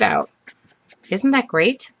probably try it out. Isn't that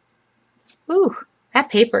great? Ooh, that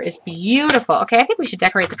paper is beautiful. Okay, I think we should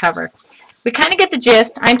decorate the cover. We kind of get the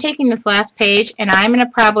gist. I'm taking this last page, and I'm going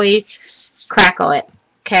to probably crackle it.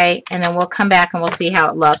 Okay, and then we'll come back and we'll see how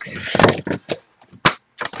it looks.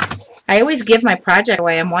 I always give my project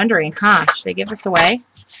away. I'm wondering, should I give this away?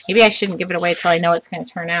 Maybe I shouldn't give it away until I know it's going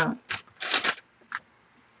to turn out.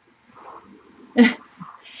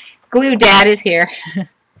 Glue Dad is here.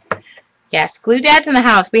 Yes, Glue Dad's in the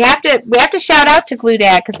house. We have to shout out to Glue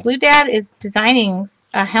Dad because Glue Dad is designing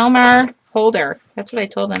a Helmar holder. That's what I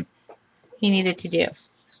told him he needed to do.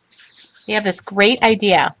 We have this great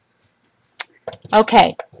idea.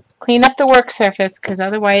 Okay, clean up the work surface because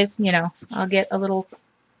otherwise, you know, I'll get a little...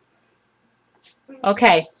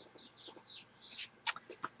 Okay.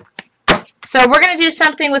 So we're going to do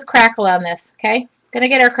something with crackle on this, okay? Going to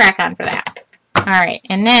get our crack on for that. All right,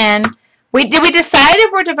 and then... Did we decide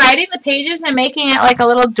if we're dividing the pages and making it like a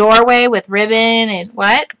little doorway with ribbon and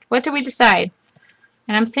what? What did we decide?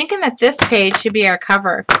 And I'm thinking that this page should be our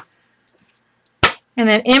cover. And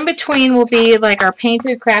then in between will be like our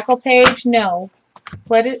painted crackle page. No.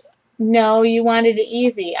 No, you wanted it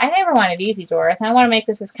easy. I never wanted easy, Doris. I want to make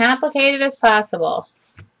this as complicated as possible.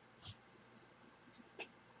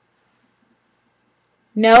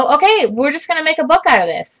 No? Okay, we're just going to make a book out of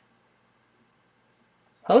this.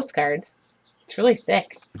 Postcards. It's really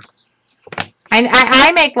thick.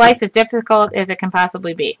 I make life as difficult as it can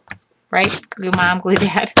possibly be. Right? Glue Mom, Glue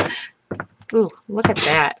Dad. Ooh, look at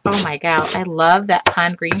that. Oh my God. I love that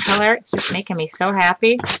pond green color. It's just making me so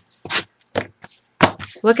happy.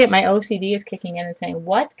 Look at my OCD is kicking in and saying,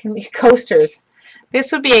 what can we... Coasters.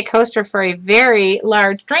 This would be a coaster for a very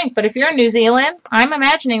large drink. But if you're in New Zealand, I'm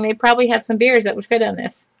imagining they probably have some beers that would fit on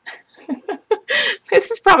this. This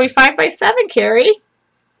is probably 5 by 7, Carrie.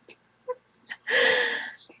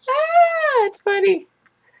 It's funny.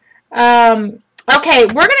 Okay,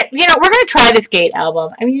 we're gonna try this Gate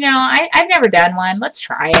album. I mean, you know, I've never done one. Let's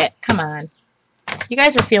try it. Come on. You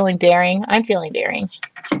guys are feeling daring. I'm feeling daring.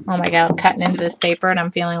 Oh my God, I'm cutting into this paper and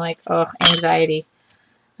I'm feeling like, oh, anxiety.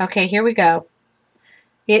 Okay, here we go.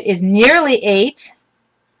 It is nearly 8.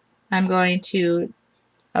 I'm going to,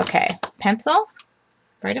 okay, pencil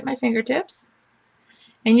right at my fingertips.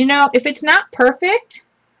 And you know, if it's not perfect,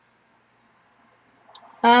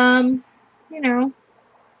 you know,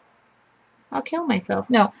 I'll kill myself.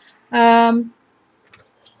 No.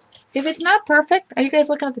 If it's not perfect, are you guys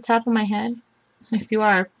looking at the top of my head? If you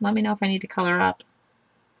are, let me know if I need to color up.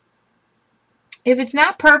 If it's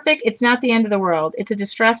not perfect, it's not the end of the world. It's a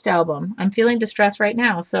distressed album. I'm feeling distressed right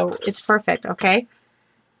now, so it's perfect, okay?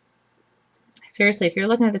 Seriously, if you're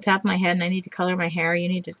looking at the top of my head and I need to color my hair, you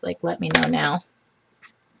need to just, like, let me know now.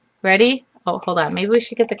 Ready? Oh, hold on. Maybe we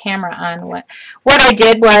should get the camera on. What I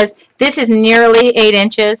did was, this is nearly 8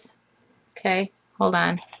 inches. Okay, hold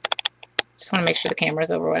on. Just want to make sure the camera's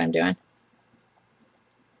over what I'm doing.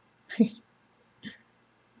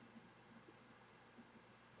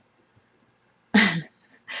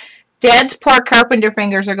 Dad's poor carpenter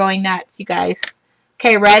fingers are going nuts, you guys.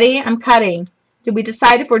 Okay, ready? I'm cutting. Did we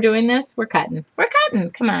decide if we're doing this? We're cutting. We're cutting.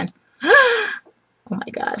 Come on. Oh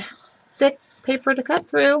my God. Thick paper to cut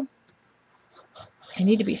through. I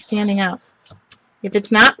need to be standing up. If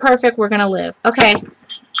it's not perfect, we're going to live. Okay.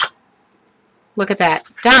 Look at that.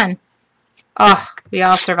 Done. Oh, we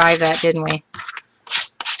all survived that, didn't we?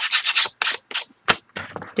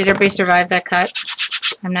 Did everybody survive that cut?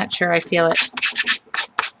 I'm not sure. I feel it.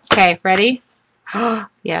 Okay, ready? Oh,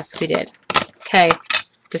 yes, we did. Okay.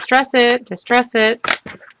 Distress it. Distress it.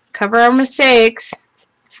 Cover our mistakes.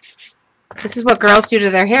 This is what girls do to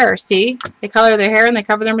their hair, see? They color their hair and they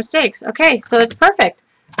cover their mistakes. Okay, so that's perfect.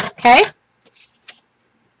 Okay?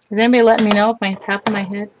 Is anybody letting me know if my top of my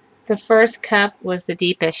head? The first cup was the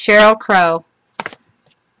deepest. Sheryl Crow.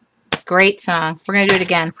 Great song. We're going to do it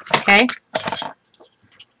again. Okay?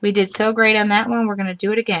 We did so great on that one. We're going to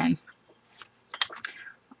do it again.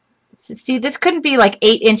 See, this couldn't be like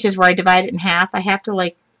 8 inches where I divide it in half. I have to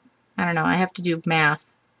like, I don't know, I have to do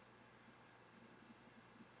math.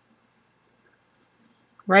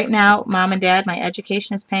 Right now, Mom and Dad, my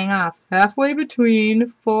education is paying off. Halfway between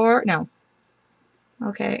 4, no.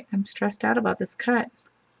 Okay, I'm stressed out about this cut.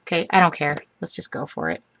 Okay, I don't care. Let's just go for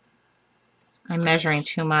it. I'm measuring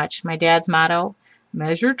too much. My dad's motto,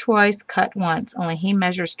 measure twice, cut once. Only he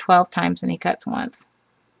measures 12 times and he cuts once.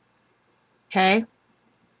 Okay?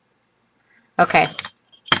 Okay.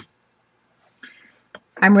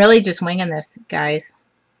 I'm really just winging this, guys.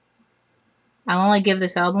 I'll only give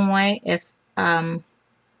this album away if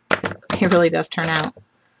it really does turn out.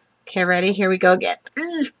 Okay, ready? Here we go again.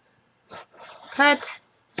 Cut.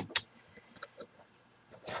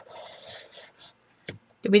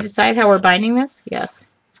 Did we decide how we're binding this? Yes.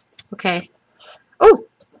 Okay. Oh,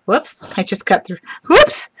 whoops. I just cut through.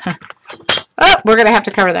 Whoops. Oh, we're going to have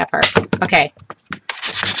to cover that part. Okay.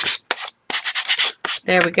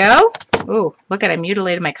 There we go. Ooh, look at I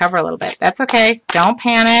mutilated my cover a little bit. That's okay. Don't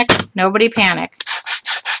panic. Nobody panic.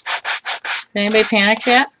 Did anybody panic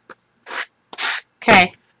yet?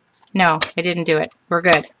 Okay. No, I didn't do it. We're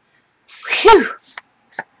good. Whew.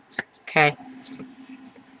 Okay.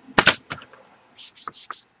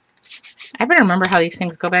 I better remember how these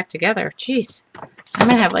things go back together. Jeez. I'm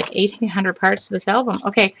going to have like 1,800 parts to this album.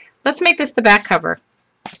 Okay, let's make this the back cover.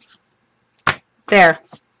 There.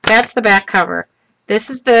 That's the back cover. This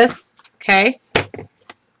is this. Okay.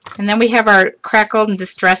 And then we have our crackled and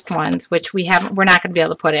distressed ones, which we're not going to be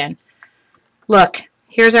able to put in. Look.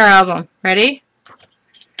 Here's our album. Ready?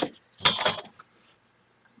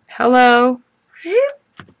 Hello.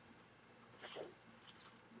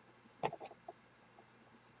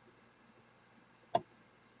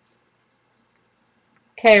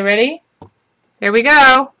 Okay, ready? Here we go.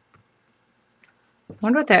 I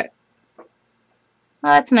wonder what that... Oh,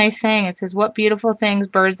 that's a nice saying. It says, what beautiful things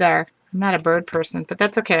birds are. I'm not a bird person, but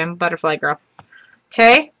that's okay. I'm a butterfly girl.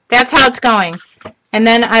 Okay? That's how it's going. And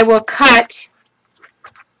then I will cut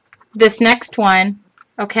this next one,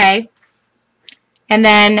 okay? And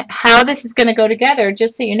then how this is going to go together,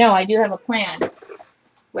 just so you know, I do have a plan.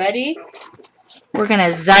 Ready? We're going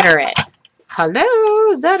to zutter it.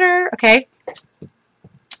 Hello, zutter. Okay?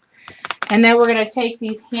 And then we're going to take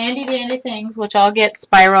these handy dandy things, which I'll get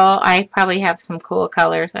spiral. I probably have some cool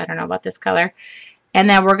colors. I don't know about this color. And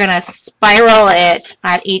then we're going to spiral it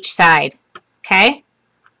on each side. Okay?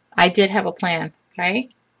 I did have a plan. Okay?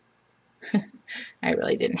 I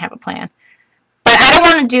really didn't have a plan. But I don't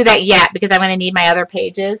want to do that yet because I'm going to need my other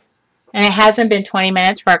pages. And it hasn't been 20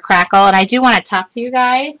 minutes for a crackle. And I do want to talk to you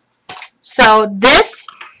guys. So this...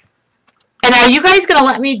 And are you guys going to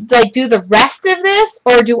let me like do the rest of this,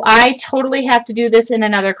 or do I totally have to do this in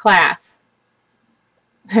another class?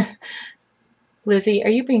 Lizzie, are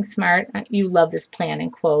you being smart? You love this plan in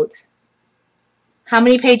quotes. How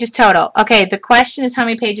many pages total? Okay, the question is how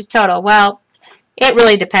many pages total? Well, it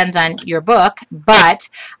really depends on your book, but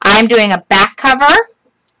I'm doing a back cover,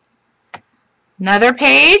 another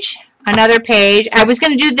page, another page. I was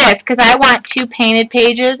going to do this because I want 2 painted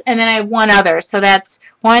pages, and then I have 1 other. So that's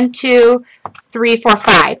 1, 2, 3, 4,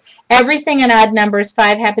 5. Everything in odd numbers,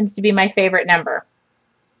 5 happens to be my favorite number.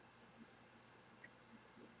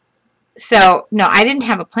 So, no, I didn't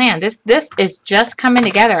have a plan. This is just coming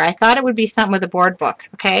together. I thought it would be something with a board book,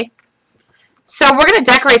 okay? So we're going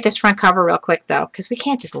to decorate this front cover real quick, though, because we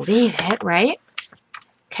can't just leave it, right?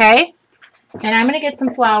 Okay? And I'm going to get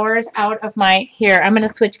some flowers out of my... Here, I'm going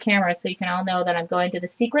to switch cameras so you can all know that I'm going to the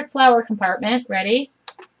secret flower compartment. Ready?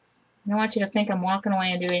 I don't want you to think I'm walking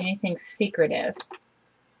away and doing anything secretive.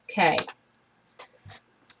 Okay.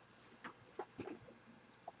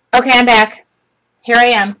 Okay, I'm back. Here I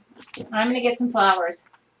am. I'm going to get some flowers.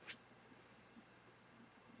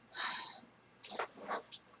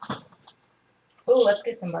 Ooh, let's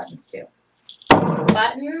get some buttons too.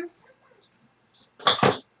 Buttons.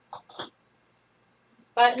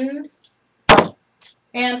 Buttons.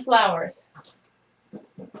 And flowers.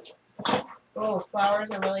 Oh,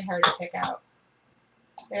 flowers are really hard to pick out.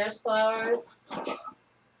 There's flowers.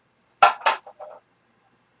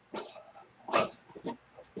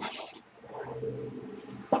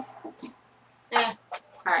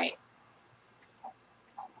 Alright.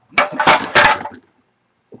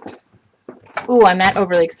 Ooh, I'm not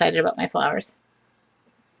overly excited about my flowers.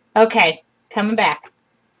 Okay, coming back.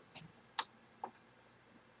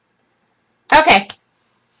 Okay.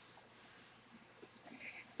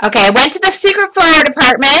 Okay, I went to the secret flower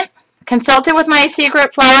department, consulted with my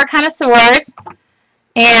secret flower connoisseurs,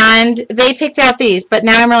 and they picked out these, but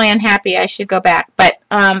now I'm really unhappy. I should go back. But,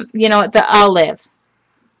 you know what, I'll live.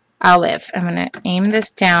 I'll live. I'm going to aim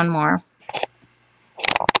this down more.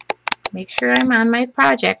 Make sure I'm on my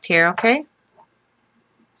project here, okay?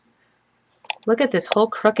 Look at this whole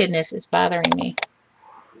crookedness is bothering me.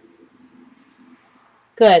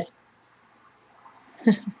 Good.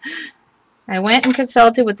 I went and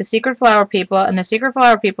consulted with the secret flower people, and the secret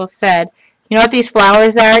flower people said, you know what these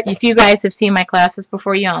flowers are? If you guys have seen my classes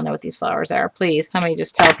before, you all know what these flowers are. Please, somebody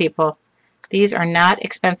just tell people. These are not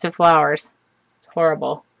expensive flowers. It's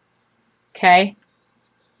horrible. Okay?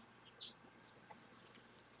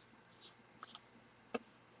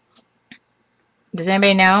 Does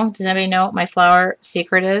anybody know? Does anybody know what my flower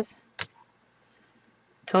secret is? I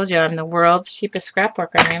told you I'm the world's cheapest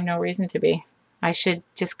scrapbooker, and I have no reason to be. I should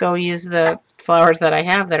just go use the flowers that I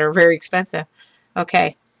have that are very expensive.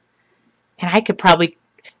 Okay. And I could probably,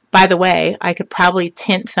 by the way, I could probably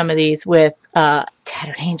tint some of these with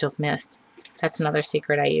Tattered Angel's Mist. That's another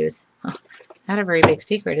secret I use. Not a very big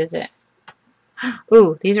secret, is it?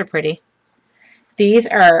 Ooh, these are pretty. These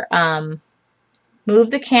are, move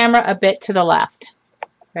the camera a bit to the left.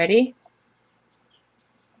 Ready?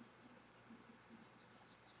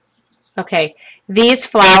 Okay, these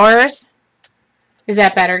flowers, is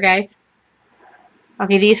that better, guys?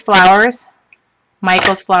 Okay, these flowers,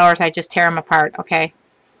 Michael's flowers, I just tear them apart, okay?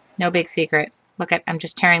 No big secret. Look at, I'm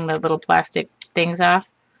just tearing the little plastic things off.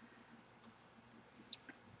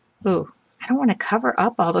 Ooh, I don't want to cover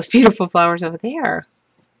up all those beautiful flowers over there.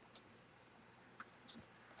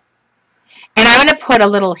 And I'm going to put a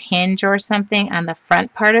little hinge or something on the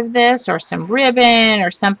front part of this, or some ribbon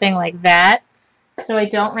or something like that. So I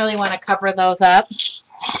don't really want to cover those up.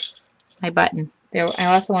 My button. There, I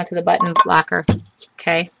also went to the button locker.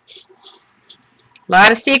 Okay. A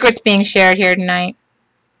lot of secrets being shared here tonight.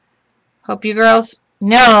 Hope you girls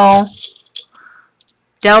know.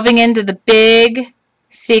 Delving into the big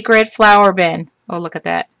secret flower bin. Oh, look at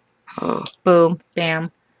that. Oh, boom.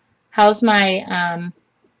 Bam. How's my,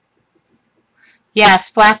 yes,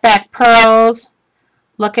 flat back pearls.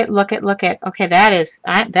 Look at. Okay, that is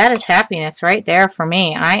happiness right there for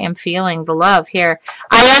me. I am feeling the love here.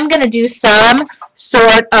 I am going to do some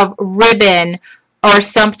sort of ribbon or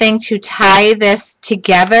something to tie this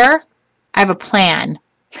together. I have a plan.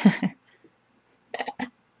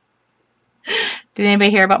 Did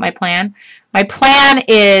anybody hear about my plan? My plan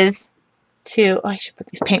is to, oh, I should put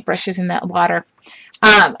these paintbrushes in that water.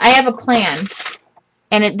 I have a plan,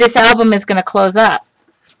 and this album is going to close up.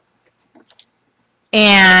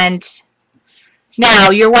 And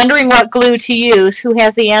now you're wondering what glue to use. Who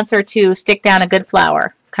has the answer to stick down a good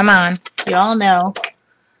flower? Come on. You all know.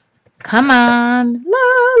 Come on. La,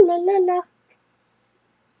 la, la, la.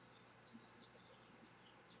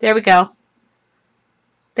 There we go.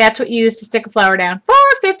 That's what you use to stick a flower down.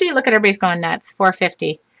 $4.50. Look at everybody's going nuts.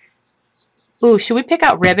 $4.50. Ooh, should we pick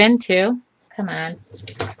out ribbon too? Come on.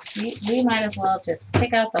 We might as well just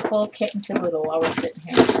pick out the whole kit and caboodle while we're sitting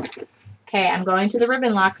here. Okay, I'm going to the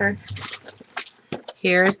ribbon locker.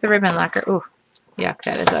 Here's the ribbon locker. Ooh, yuck,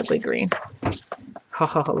 that is ugly green.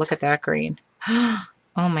 Oh, look at that green. Oh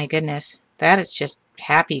my goodness. That is just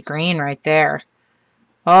happy green right there.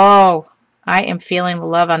 Oh, I am feeling the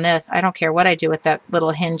love on this. I don't care what I do with that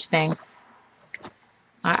little hinge thing.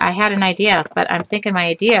 I had an idea, but I'm thinking my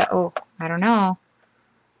idea, oh, I don't know.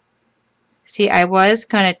 See, I was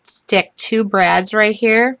going to stick 2 brads right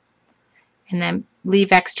here and then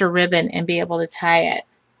leave extra ribbon and be able to tie it.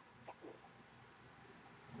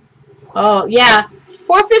 Oh, yeah.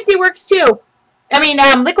 $4.50 works too. I mean,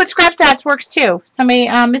 liquid scrap dots works too. Somebody,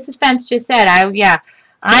 Mrs. Fence just said, yeah.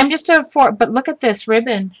 I'm just but look at this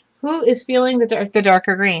ribbon. Who is feeling the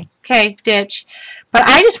darker green? Okay, ditch. But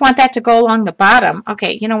I just want that to go along the bottom.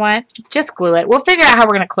 Okay, you know what? Just glue it. We'll figure out how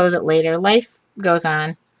we're going to close it later. Life goes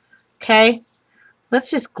on. Okay?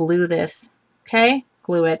 Let's just glue this. Okay?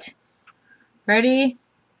 Glue it. Ready?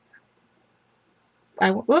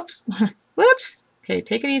 whoops, whoops. Okay,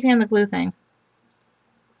 take it easy on the glue thing.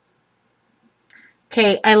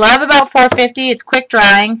 Okay, I love about 450. It's quick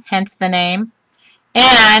drying, hence the name.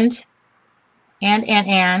 And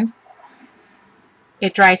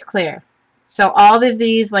it dries clear. So all of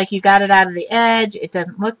these, like you got it out of the edge, it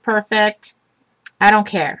doesn't look perfect. I don't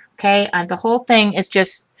care, okay? The whole thing is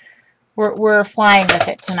just, we're flying with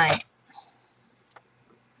it tonight.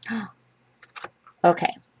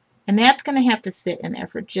 Okay, and that's going to have to sit in there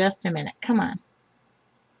for just a minute. Come on.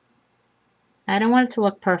 I don't want it to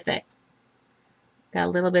look perfect. Got a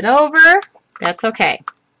little bit over. That's okay.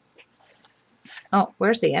 Oh,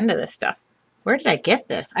 where's the end of this stuff? Where did I get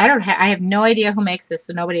this? I have no idea who makes this,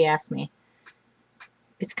 so nobody asked me.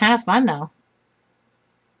 It's kind of fun, though.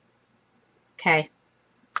 Okay.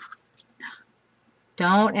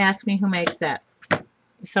 Don't ask me who makes that.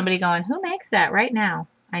 Somebody going, who makes that right now?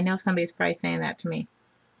 I know somebody's probably saying that to me.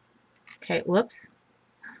 Okay, whoops.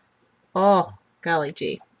 Oh, golly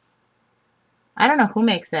gee. I don't know who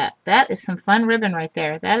makes that. That is some fun ribbon right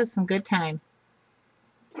there. That is some good time.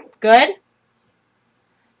 Good?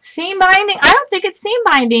 Seam binding? I don't think it's seam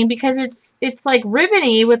binding because it's like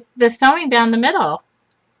ribbony with the sewing down the middle.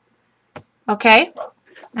 Okay?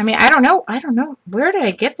 I mean, I don't know. Where did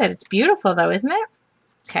I get that? It's beautiful though, isn't it?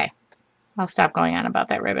 Okay. I'll stop going on about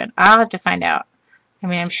that ribbon. I'll have to find out. I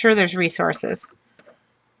mean, I'm sure there's resources.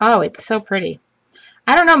 Oh, it's so pretty.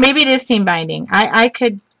 I don't know. Maybe it is seam binding. I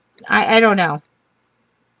don't know.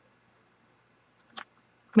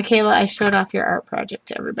 Michaela, I showed off your art project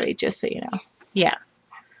to everybody, just so you know. Yeah.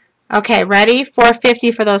 Okay, ready?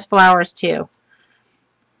 450 for those flowers, too.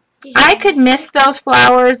 I could miss those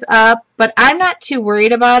flowers up, but I'm not too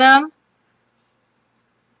worried about them.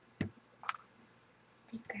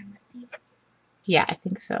 Did Grandma see? Yeah, I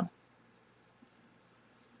think so.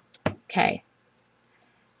 Okay.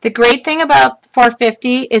 The great thing about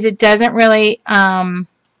 450 is it doesn't really,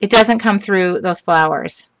 it doesn't come through those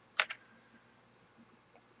flowers.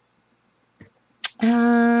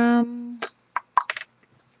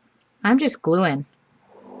 I'm just gluing.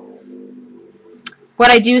 What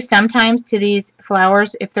I do sometimes to these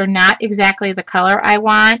flowers, if they're not exactly the color I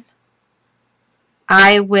want,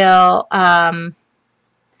 I will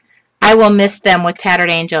mist them with Tattered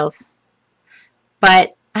Angels.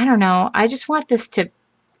 But I don't know. I just want this to,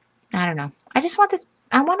 I don't know. I just want this,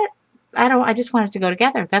 I just want it to go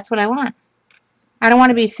together. That's what I want. I don't want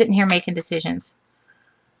to be sitting here making decisions.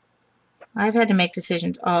 I've had to make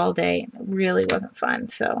decisions all day. It really wasn't fun.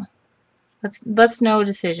 So let's know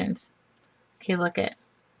decisions. Okay, look at.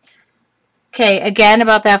 Okay, again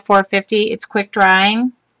about that 450. It's quick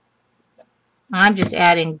drying. I'm just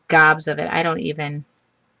adding gobs of it. I don't even.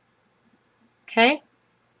 Okay.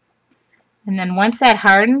 And then once that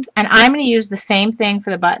hardens, and I'm going to use the same thing for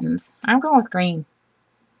the buttons. I'm going with green.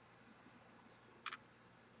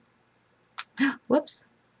 Whoops.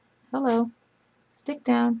 Hello. Stick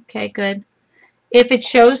down. Okay, good. If it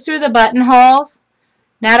shows through the buttonholes,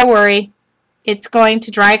 not a worry. It's going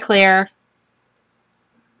to dry clear.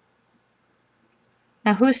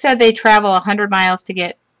 Now, who said they travel 100 miles to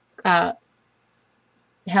get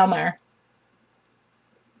Helmar?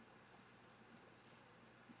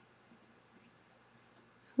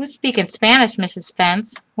 Who's speaking Spanish, Mrs.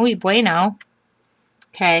 Fence? Muy bueno.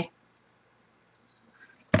 Okay.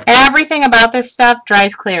 Everything about this stuff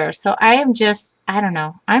dries clear. So I am just, I don't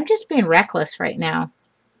know. I'm just being reckless right now.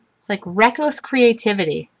 It's like reckless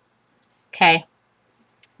creativity. Okay.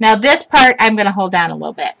 Now this part I'm going to hold down a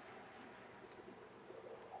little bit.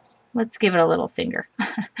 Let's give it a little finger.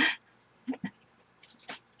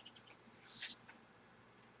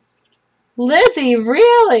 Lizzie,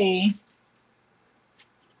 really?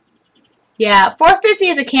 Yeah, 450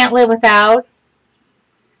 is a can't live without.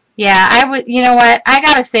 Yeah, I would, you know what? I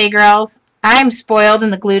gotta say, girls, I'm spoiled in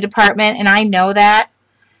the glue department, and I know that.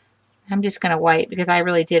 I'm just gonna wipe because I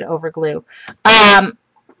really did over glue.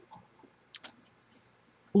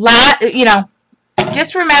 You know,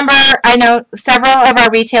 just remember, I know several of our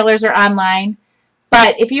retailers are online,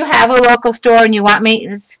 but if you have a local store and you want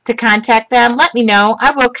me to contact them, let me know.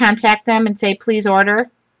 I will contact them and say, please order.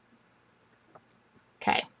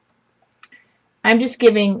 Okay. I'm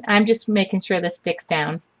just making sure this sticks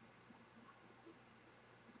down.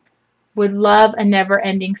 Would love a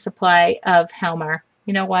never-ending supply of Helmar.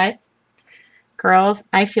 You know what? Girls,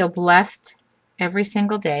 I feel blessed every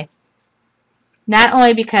single day. Not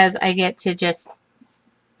only because I get to just,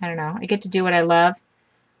 I don't know, I get to do what I love,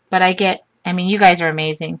 but I mean, you guys are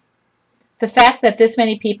amazing. The fact that this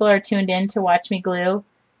many people are tuned in to watch me glue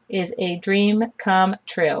is a dream come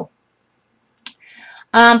true.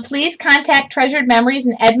 Please contact Treasured Memories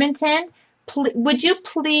in Edmonton. would you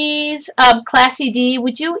please, Classy D,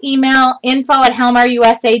 would you email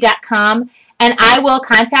info@helmarusa.com and I will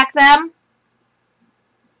contact them?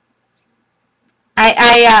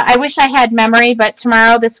 I wish I had memory, but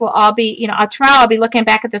tomorrow this will all be, tomorrow I'll be looking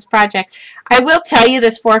back at this project. I will tell you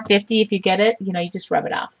this 450, if you get it, you just rub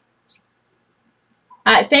it off.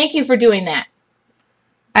 Thank you for doing that.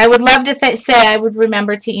 I would love to say I would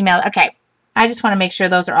remember to email. Okay. I just want to make sure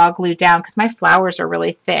those are all glued down because my flowers are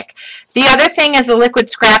really thick. The other thing is the liquid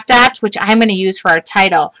scrap dots, which I'm going to use for our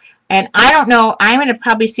title. And I don't know, I'm going to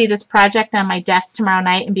probably see this project on my desk tomorrow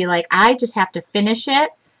night and be like, I just have to finish it.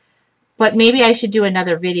 But maybe I should do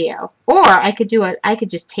another video. Or I could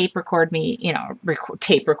just tape record me,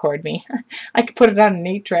 tape record me. I could put it on an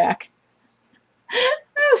 8-track.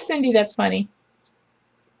 Oh, Cindy, that's funny.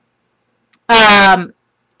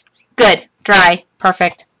 Good. Dry.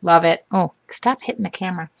 Perfect. Love it. Oh, stop hitting the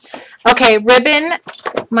camera. Okay, ribbon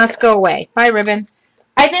must go away. Bye, ribbon.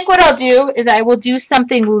 I think what I'll do is I will do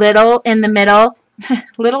something little in the middle.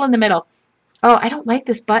 Little in the middle. Oh, I don't like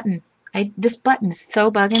this button. This button is so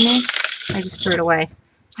bugging me. I just threw it away.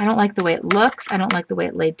 I don't like the way it looks. I don't like the way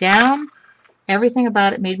it laid down. Everything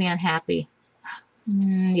about it made me unhappy.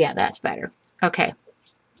 Yeah, that's better. Okay.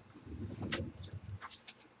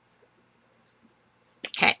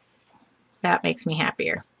 Okay. That makes me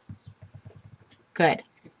happier. Good.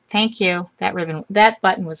 Thank you. That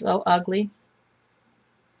button was so ugly.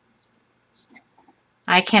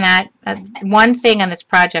 I cannot, one thing on this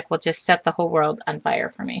project will just set the whole world on fire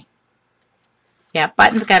for me. Yeah,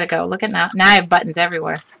 buttons got to go. Look at now. Now I have buttons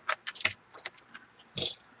everywhere.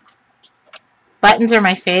 Buttons are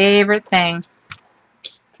my favorite thing.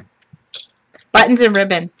 Buttons and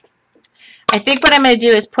ribbon. I think what I'm going to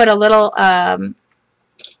do is put a little,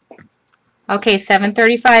 okay,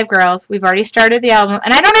 7:35, girls. We've already started the album.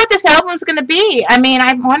 And I don't know what this album's going to be. I mean,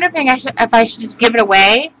 I'm wondering if I should just give it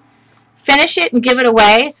away. Finish it and give it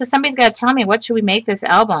away. So somebody's got to tell me, what should we make this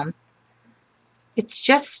album? It's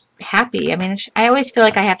just happy. I mean, I always feel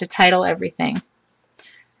like I have to title everything.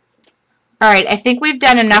 All right, I think we've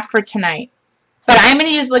done enough for tonight. But I'm going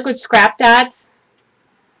to use liquid scrap dots.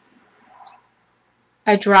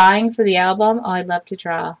 A drawing for the album. Oh, I'd love to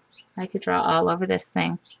draw. I could draw all over this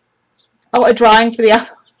thing. Oh, a drawing for the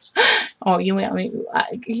album. Oh, you know what?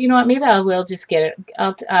 Maybe I will just get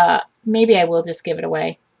it. Maybe I will just give it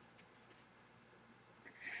away.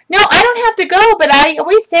 No, I don't have to go, but I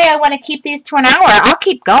always say I want to keep these to an hour. I'll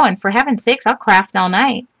keep going. For heaven's sakes, I'll craft all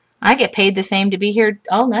night. I get paid the same to be here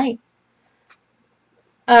all night.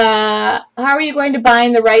 How are you going to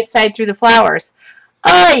bind the right side through the flowers?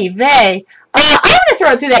 Oy vey. I'm going to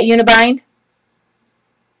throw it through that unibind.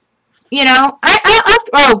 You know,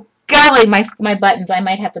 oh, golly, my buttons. I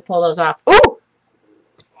might have to pull those off. Ooh!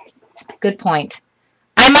 Good point.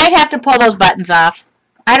 I might have to pull those buttons off.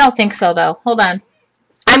 I don't think so, though. Hold on.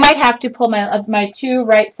 I might have to pull my two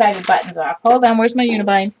right-sided buttons off. Hold on. Where's my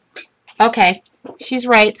unibind? Okay. She's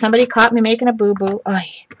right. Somebody caught me making a boo-boo. Oh,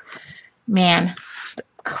 man. The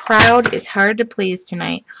crowd is hard to please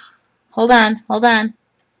tonight. Hold on. Hold on.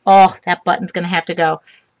 Oh, that button's going to have to go.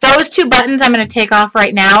 Those two buttons I'm going to take off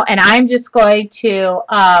right now, and I'm just going to...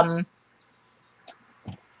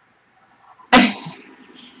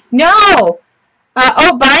 No!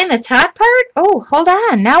 Oh, bind the top part? Oh, hold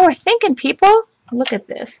on. Now we're thinking, people. Look at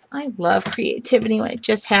this. I love creativity when it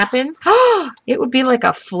just happens. Oh, it would be like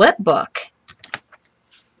a flip book.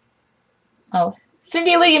 Oh,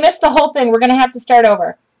 Cindy Lou, you missed the whole thing. We're going to have to start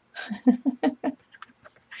over.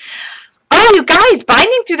 Oh, you guys,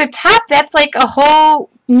 binding through the top, that's like a whole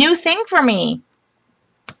new thing for me.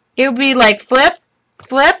 It would be like flip,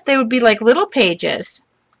 flip. They would be like little pages.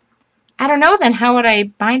 I don't know then. How would I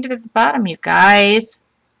bind it at the bottom, you guys?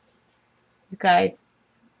 You guys.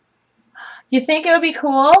 You think it would be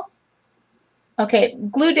cool? Okay,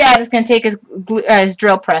 Glue Dad is going to take his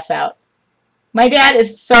drill press out. My dad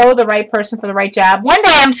is so the right person for the right job. One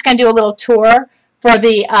day I'm just going to do a little tour for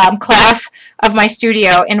the class of my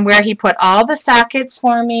studio and where he put all the sockets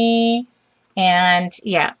for me. And,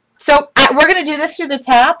 yeah. So, we're going to do this through the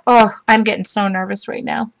top. Oh, I'm getting so nervous right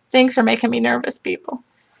now. Things are making me nervous, people.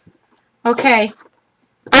 Okay.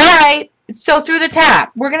 All right. So, through the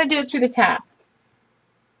top. We're going to do it through the top.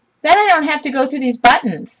 Then I don't have to go through these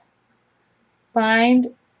buttons.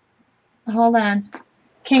 Bind. Hold on.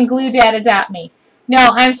 Can Glue Dad adopt me? No,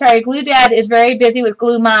 I'm sorry. Glue Dad is very busy with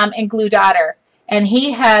Glue Mom and Glue Daughter. And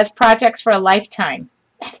he has projects for a lifetime.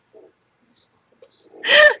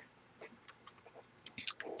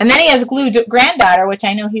 And then he has Glue Granddaughter, which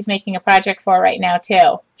I know he's making a project for right now,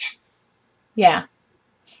 too. Yeah.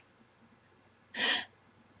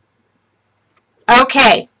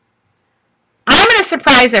 Okay. I'm going to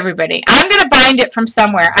surprise everybody. I'm going to bind it from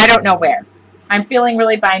somewhere. I don't know where. I'm feeling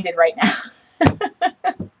really binded right now.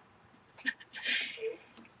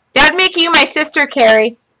 That'd make you my sister,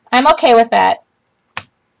 Carrie. I'm okay with that.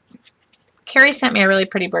 Carrie sent me a really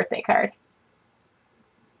pretty birthday card.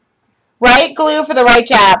 Right glue for the right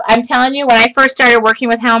job. I'm telling you, when I first started working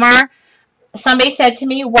with Helmar, somebody said to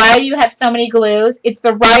me, why do you have so many glues? It's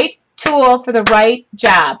the right tool for the right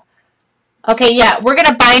job. Okay, yeah, we're going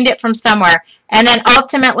to bind it from somewhere. And then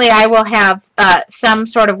ultimately I will have some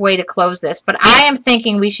sort of way to close this. But I am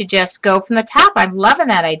thinking we should just go from the top. I'm loving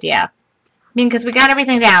that idea. I mean, because we got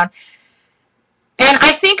everything down. And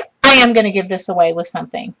I think I am going to give this away with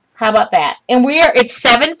something. How about that? And it's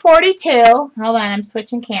 7:42. Hold on, I'm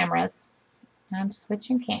switching cameras. I'm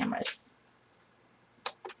switching cameras.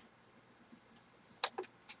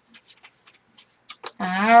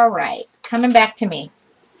 All right, coming back to me.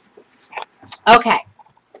 Okay.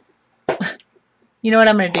 You know what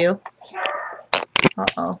I'm going to do?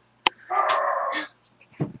 Uh-oh.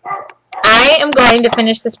 I am going to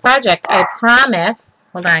finish this project. I promise.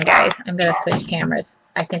 Hold on, guys. I'm going to switch cameras.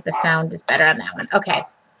 I think the sound is better on that one. Okay.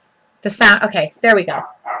 The sound. Okay, there we go.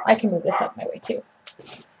 I can move this up my way, too.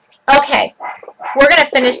 Okay. We're going to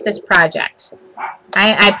finish this project.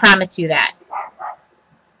 I promise you that.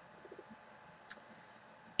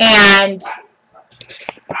 And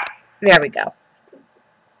there we go.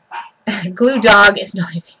 Glue Dog is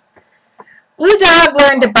noisy. Glue Dog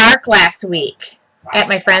learned to bark last week at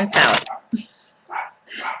my friend's house.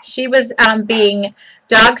 She was being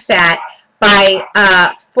dog sat by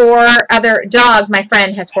 4 other dogs. My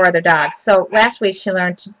friend has 4 other dogs. So last week she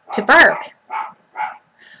learned to bark.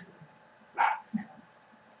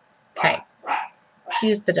 Okay.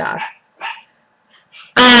 Excuse the dog.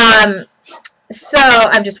 So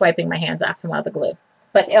I'm just wiping my hands off from all the glue.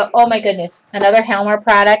 But, oh my goodness, another Helmar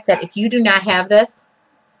product that if you do not have this,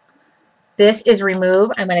 this is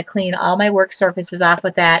Remove. I'm going to clean all my work surfaces off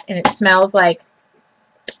with that, and it smells like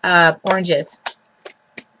oranges.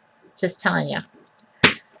 Just telling you.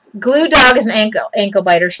 Glue Dog is an ankle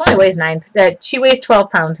biter. She only weighs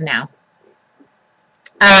 12 pounds now.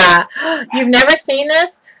 You've never seen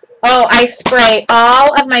this? Oh, I spray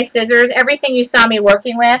all of my scissors, everything you saw me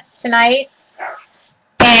working with tonight,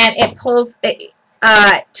 and it pulls,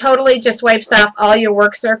 totally just wipes off all your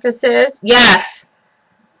work surfaces. Yes.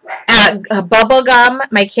 Bubble gum,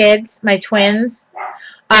 my kids, my twins.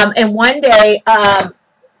 And one day,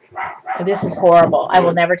 this is horrible. I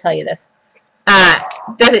will never tell you this.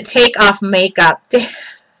 Does it take off makeup?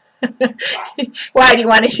 Why, do you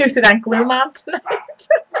want to use it on Glue Mom tonight?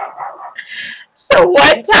 So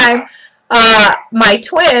one time, my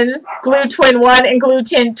twins, Glue Twin 1 and Glue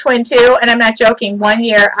Twin 2, and I'm not joking, one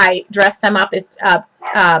year I dressed them up as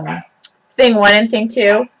Thing 1 and Thing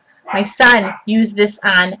 2. My son used this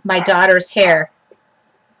on my daughter's hair.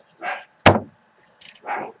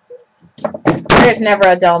 There's never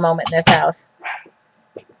a dull moment in this house.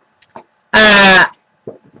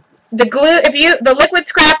 The glue, the liquid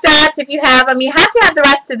scrap dots, if you have them, you have to have the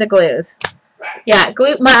rest of the glues. Yeah,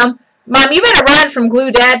 glue, Mom, you better run from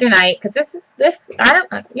Glue Dad tonight, because you're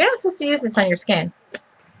not supposed to use this on your skin.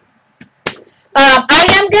 I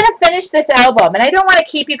am going to finish this album, and I don't want to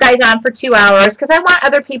keep you guys on for 2 hours, because I want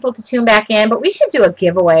other people to tune back in, but we should do a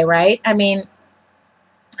giveaway, right? I mean,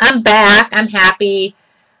 I'm back. I'm happy.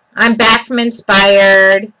 I'm back from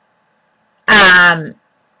Inspired.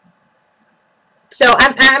 So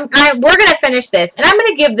we're going to finish this, and I'm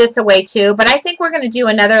going to give this away too, but I think we're going to do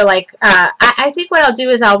another, like, I think what I'll do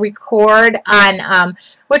is I'll record on,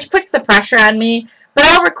 which puts the pressure on me, but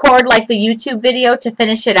I'll record, like, the YouTube video to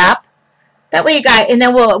finish it up. That way you guys, and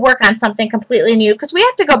then we'll work on something completely new, because we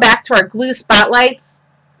have to go back to our glue spotlights,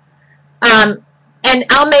 and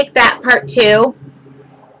I'll make that part too.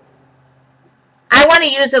 I want to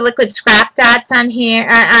use the liquid scrap dots on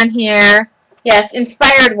here. Yes,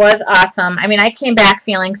 Inspired was awesome. I mean, I came back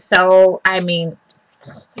feeling so, you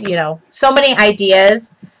know, so many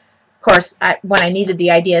ideas. Of course, when I needed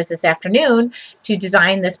the ideas this afternoon to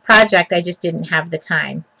design this project, I just didn't have the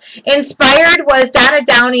time. Inspired was Donna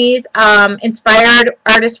Downey's Inspired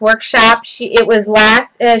Artist Workshop. She's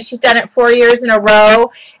done it 4 years in a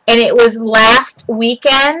row, and it was last week,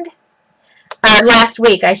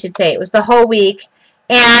 I should say. It was the whole week.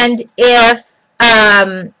 And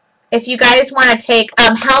if you guys want to take,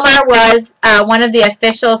 Helmar was one of the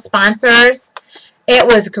official sponsors. It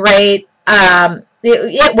was great.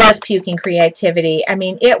 It was puking creativity. I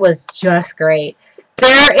mean, it was just great.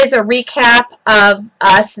 There is a recap of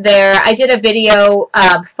us there. I did a video,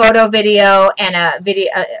 photo video, and a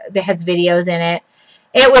video that has videos in it.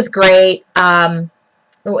 It was great.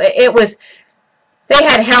 It was They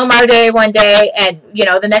had Helmar Day one day, and, you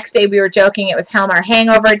know, the next day we were joking it was Helmar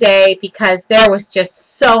Hangover Day because there was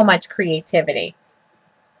just so much creativity.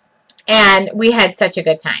 And we had such a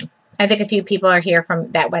good time. I think a few people are here from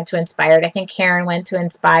that went to Inspired. I think Karen went to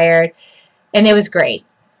Inspired, and it was great.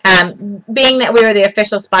 Being that we were the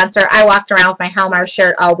official sponsor, I walked around with my Helmar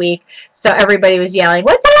shirt all week, so everybody was yelling,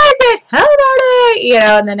 "What day is it? Helmar Day!" You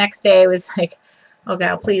know, and the next day it was like, oh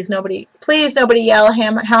God, please nobody yell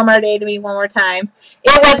Helmar Day to me one more time.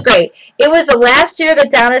 It was great. It was the last year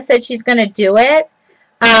that Donna said she's going to do it,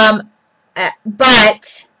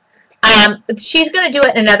 but she's going to do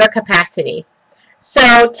it in another capacity.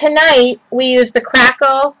 So tonight we used the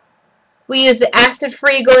Crackle, we used the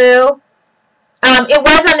acid-free glue. It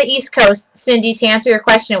was on the East Coast, Cindy, to answer your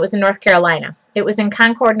question. It was in North Carolina. It was in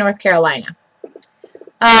Concord, North Carolina.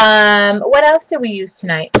 What else did we use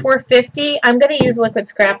tonight? 450. I'm going to use liquid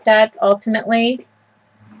scrap dots ultimately.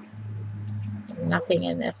 Nothing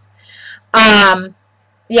in this.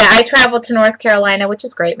 Yeah, I traveled to North Carolina, which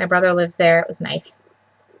is great. My brother lives there. It was nice,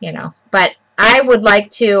 you know. But I would like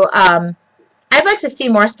to, I'd like to see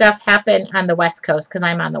more stuff happen on the West Coast because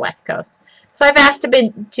I'm on the West Coast. So I've asked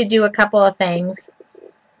to do a couple of things.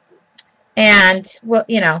 And, well,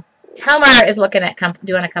 you know, Helmar is looking at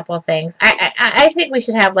doing a couple of things. I think we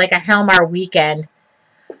should have like a Helmar weekend.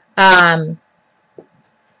 And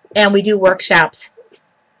we do workshops.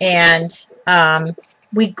 And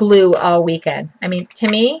we glue all weekend. I mean, to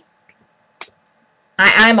me,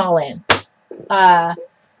 I'm all in.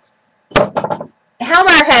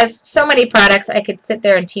 Helmar has so many products I could sit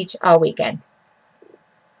there and teach all weekend.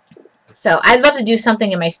 So I'd love to do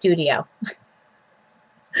something in my studio.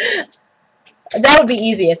 That would be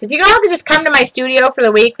easiest. If you all could just come to my studio for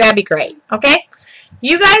the week, that'd be great. Okay?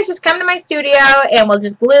 You guys just come to my studio and we'll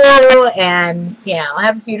just glue and, you know,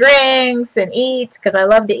 have a few drinks and eat because I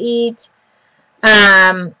love to eat.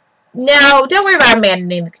 No, don't worry about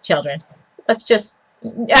abandoning the children. Let's just,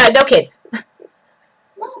 no kids.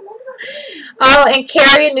 Oh, and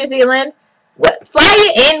Carrie in New Zealand. What,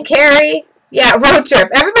 fly you in, Carrie. Yeah, road trip.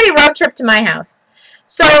 Everybody road trip to my house.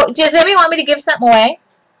 So, does anybody want me to give something away?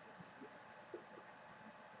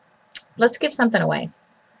 Let's give something away.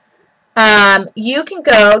 You can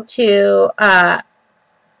go to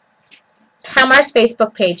Helmar's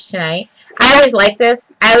Facebook page tonight. I always like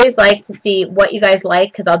this. I always like to see what you guys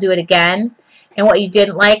like because I'll do it again. And what you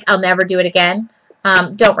didn't like, I'll never do it again.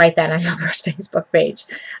 Don't write that on Helmar's Facebook page.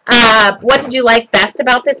 What did you like best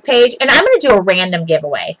about this page? And I'm going to do a random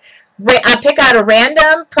giveaway. I'll pick out a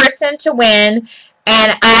random person to win,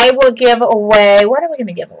 and I will give away, what are we going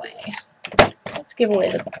to give away? Let's give away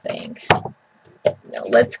the thing. No,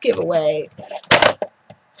 let's give away.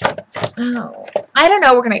 Oh, I don't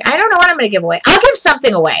know. I don't know what I'm going to give away. I'll give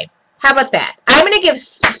something away. How about that? I'm going to give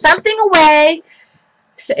something away.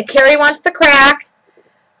 Carrie wants the crack.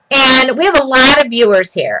 And we have a lot of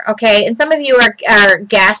viewers here, okay? And some of you are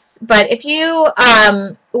guests, but if you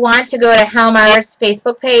want to go to Helmar's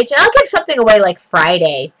Facebook page, and I'll give something away like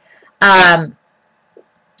Friday. And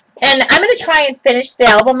I'm going to try and finish the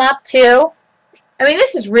album up, too. I mean,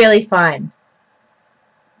 this is really fun.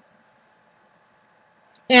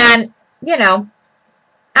 And, you know,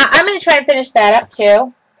 I'm going to try and finish that up,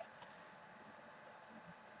 too.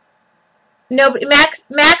 Nobody, Max,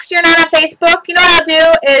 you're not on Facebook. You know what I'll do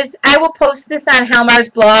is I will post this on Helmar's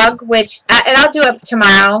blog, and I'll do it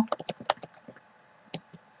tomorrow.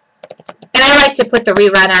 And I like to put the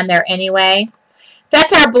rerun on there anyway.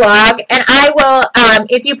 That's our blog, and I will,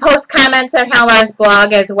 if you post comments on Helmar's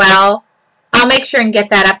blog as well, I'll make sure and get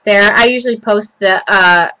that up there. I usually post the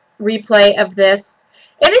replay of this,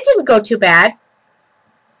 and it didn't go too bad.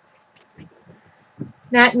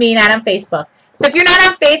 Not on Facebook. So if you're not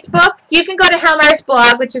on Facebook, you can go to Helmar's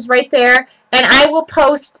blog, which is right there, and I will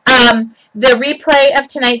post the replay of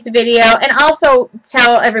tonight's video and also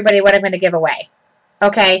tell everybody what I'm going to give away.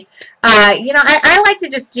 Okay? You know, I like to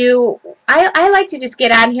just I like to just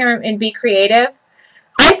get on here and be creative.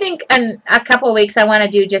 I think in a couple of weeks I want to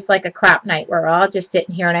do just like a crop night where we're all just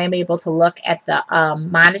sitting here and I'm able to look at the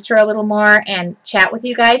monitor a little more and chat with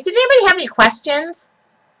you guys. Did anybody have any questions?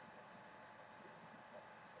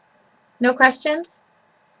 No questions?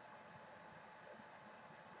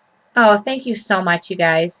 Oh, thank you so much, you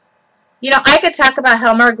guys. You know, I could talk about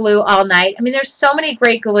Helmar glue all night. I mean, there's so many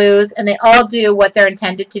great glues, and they all do what they're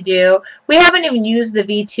intended to do. We haven't even used the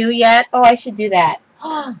V2 yet. Oh, I should do that.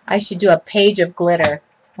 I should do a page of glitter.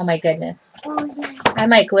 Oh, my goodness. Oh, yeah. I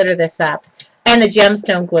might glitter this up. And the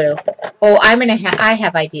gemstone glue. Oh, I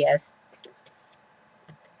have ideas.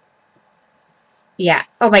 Yeah.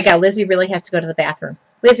 Oh, my God. Lizzie really has to go to the bathroom.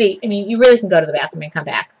 Lizzie, I mean, you really can go to the bathroom and come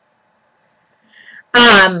back.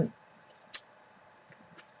 Um,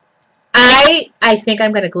 I think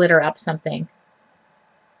I'm going to glitter up something.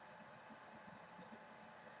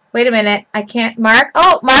 Wait a minute. I can't. Mark?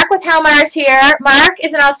 Oh, Mark with Helmar is here. Mark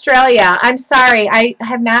is in Australia. I'm sorry. I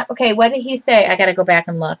have not. Okay, what did he say? I got to go back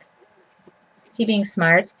and look. Is he being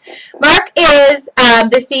smart? Mark is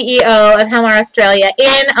the CEO of Helmar Australia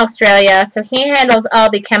in Australia. So he handles all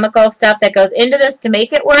the chemical stuff that goes into this to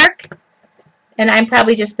make it work. And I'm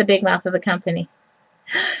probably just the big mouth of the company.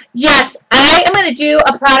 Yes, I am going to do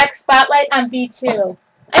a product spotlight on V2.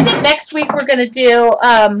 I think next week we're going to do,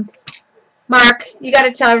 Mark, you got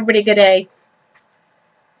to tell everybody good day.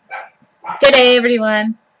 Good day,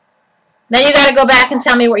 everyone. Then you got to go back and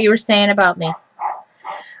tell me what you were saying about me.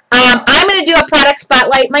 I'm going to do a product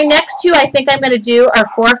spotlight. My next two I think I'm going to do are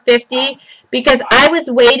 450 because I was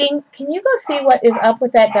waiting. Can you go see what is up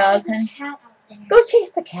with that dog? There's a cat out there. Go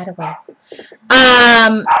chase the cat away.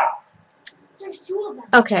 There's two of them.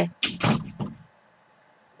 Okay.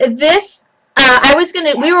 This,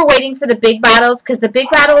 we were waiting for the big bottles because the big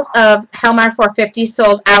bottles of Helmar 450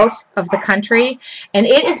 sold out of the country, and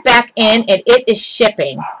it is back in and it is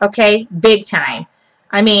shipping, okay, big time.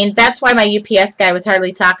 I mean, that's why my UPS guy was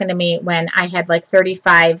hardly talking to me when I had like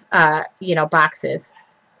 35, boxes.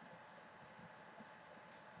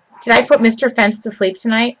 Did I put Mr. Fence to sleep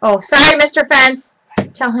tonight? Oh, sorry, Mr. Fence.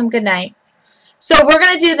 Tell him good night. So we're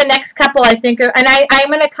going to do the next couple, I think, and I'm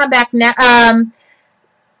going to come back now.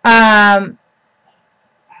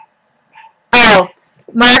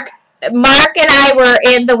 Mark and I were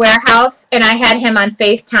in the warehouse, and I had him on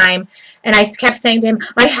FaceTime, and I kept saying to him,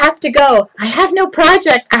 I have to go. I have no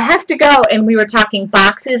project. I have to go. And we were talking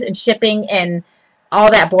boxes and shipping and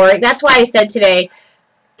all that boring. That's why I said today,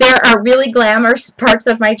 there are really glamorous parts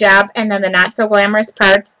of my job, and then the not so glamorous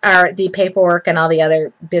parts are the paperwork and all the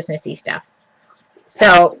other businessy stuff.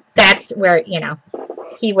 So that's where,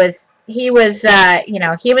 he was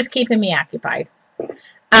keeping me occupied.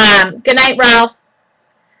 Good night, Ralph.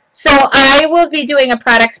 So I will be doing a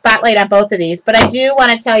product spotlight on both of these, but I do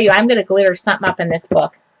want to tell you I'm going to glitter something up in this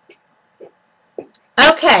book.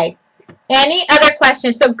 Okay. Any other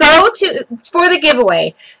questions? So for the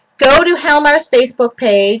giveaway, go to Helmar's Facebook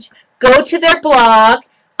page, go to their blog.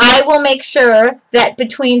 I will make sure that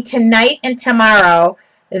between tonight and tomorrow,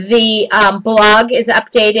 the blog is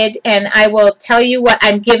updated, and I will tell you what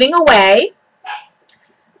I'm giving away.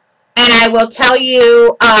 And I will tell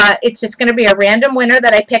you, it's just going to be a random winner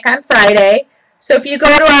that I pick on Friday. So if you go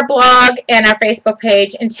to our blog and our Facebook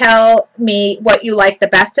page and tell me what you like the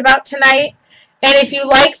best about tonight, and if you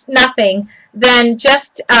liked nothing, then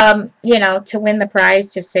just, to win the prize,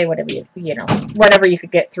 just say whatever whatever you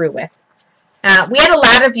could get through with. We had a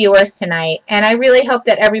lot of viewers tonight, and I really hope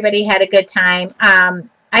that everybody had a good time.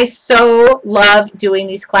 I so love doing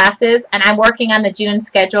these classes, and I'm working on the June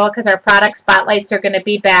schedule because our product spotlights are going to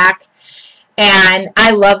be back, and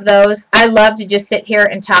I love those. I love to just sit here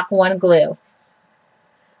and talk one glue.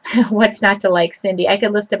 What's not to like, Cindy? I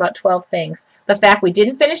could list about 12 things. The fact we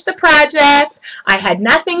didn't finish the project, I had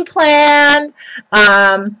nothing planned,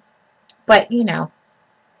 but, what are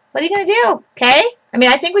you going to do, okay? I mean,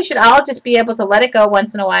 I think we should all just be able to let it go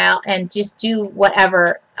once in a while and just do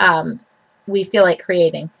whatever we feel like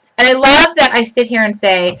creating. And I love that I sit here and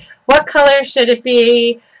say, what color should it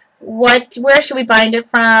be? Where should we bind it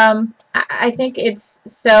from? I think it's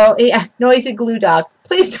so, yeah, Noisy Glue Dog.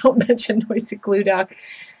 Please don't mention Noisy Glue Dog.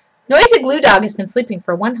 Noisy Glue Dog has been sleeping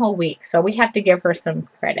for 1 whole week, so we have to give her some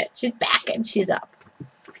credit. She's back and she's up.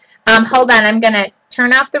 Hold on, I'm going to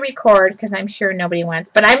turn off the record because I'm sure nobody wants,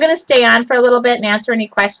 but I'm going to stay on for a little bit and answer any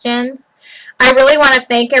questions. I really want to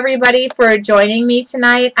thank everybody for joining me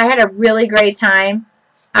tonight. I had a really great time.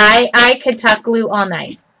 I could talk glue all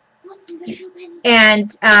night.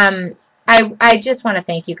 And I just want to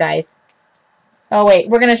thank you guys. Oh, wait.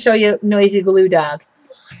 We're going to show you Noisy Glue Dog.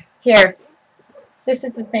 Here. This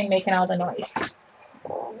is the thing making all the noise.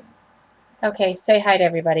 Okay. Say hi to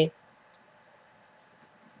everybody.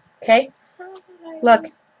 Okay? Look.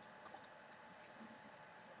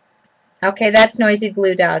 Okay, that's Noisy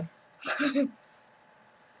Glue Dog.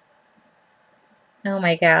 Oh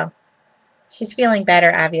my God. She's feeling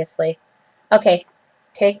better, obviously. Okay,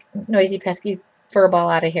 take Noisy Pesky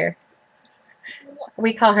Furball out of here.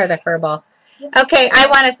 We call her the Furball. Okay, I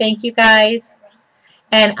want to thank you guys.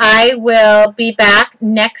 And I will be back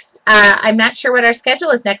next. I'm not sure what our schedule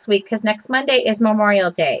is next week because next Monday is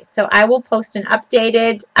Memorial Day. So I will post an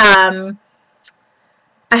updated.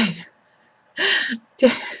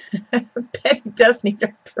 Penny does need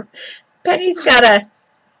her. Penny's got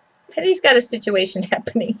a situation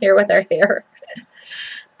happening here with her hair.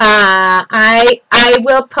 I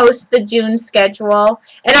will post the June schedule,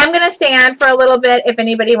 and I'm going to stay on for a little bit if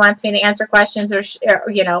anybody wants me to answer questions, or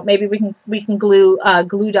you know, maybe we can glue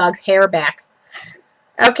Glue Dog's hair back.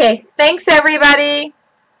 Okay, thanks everybody.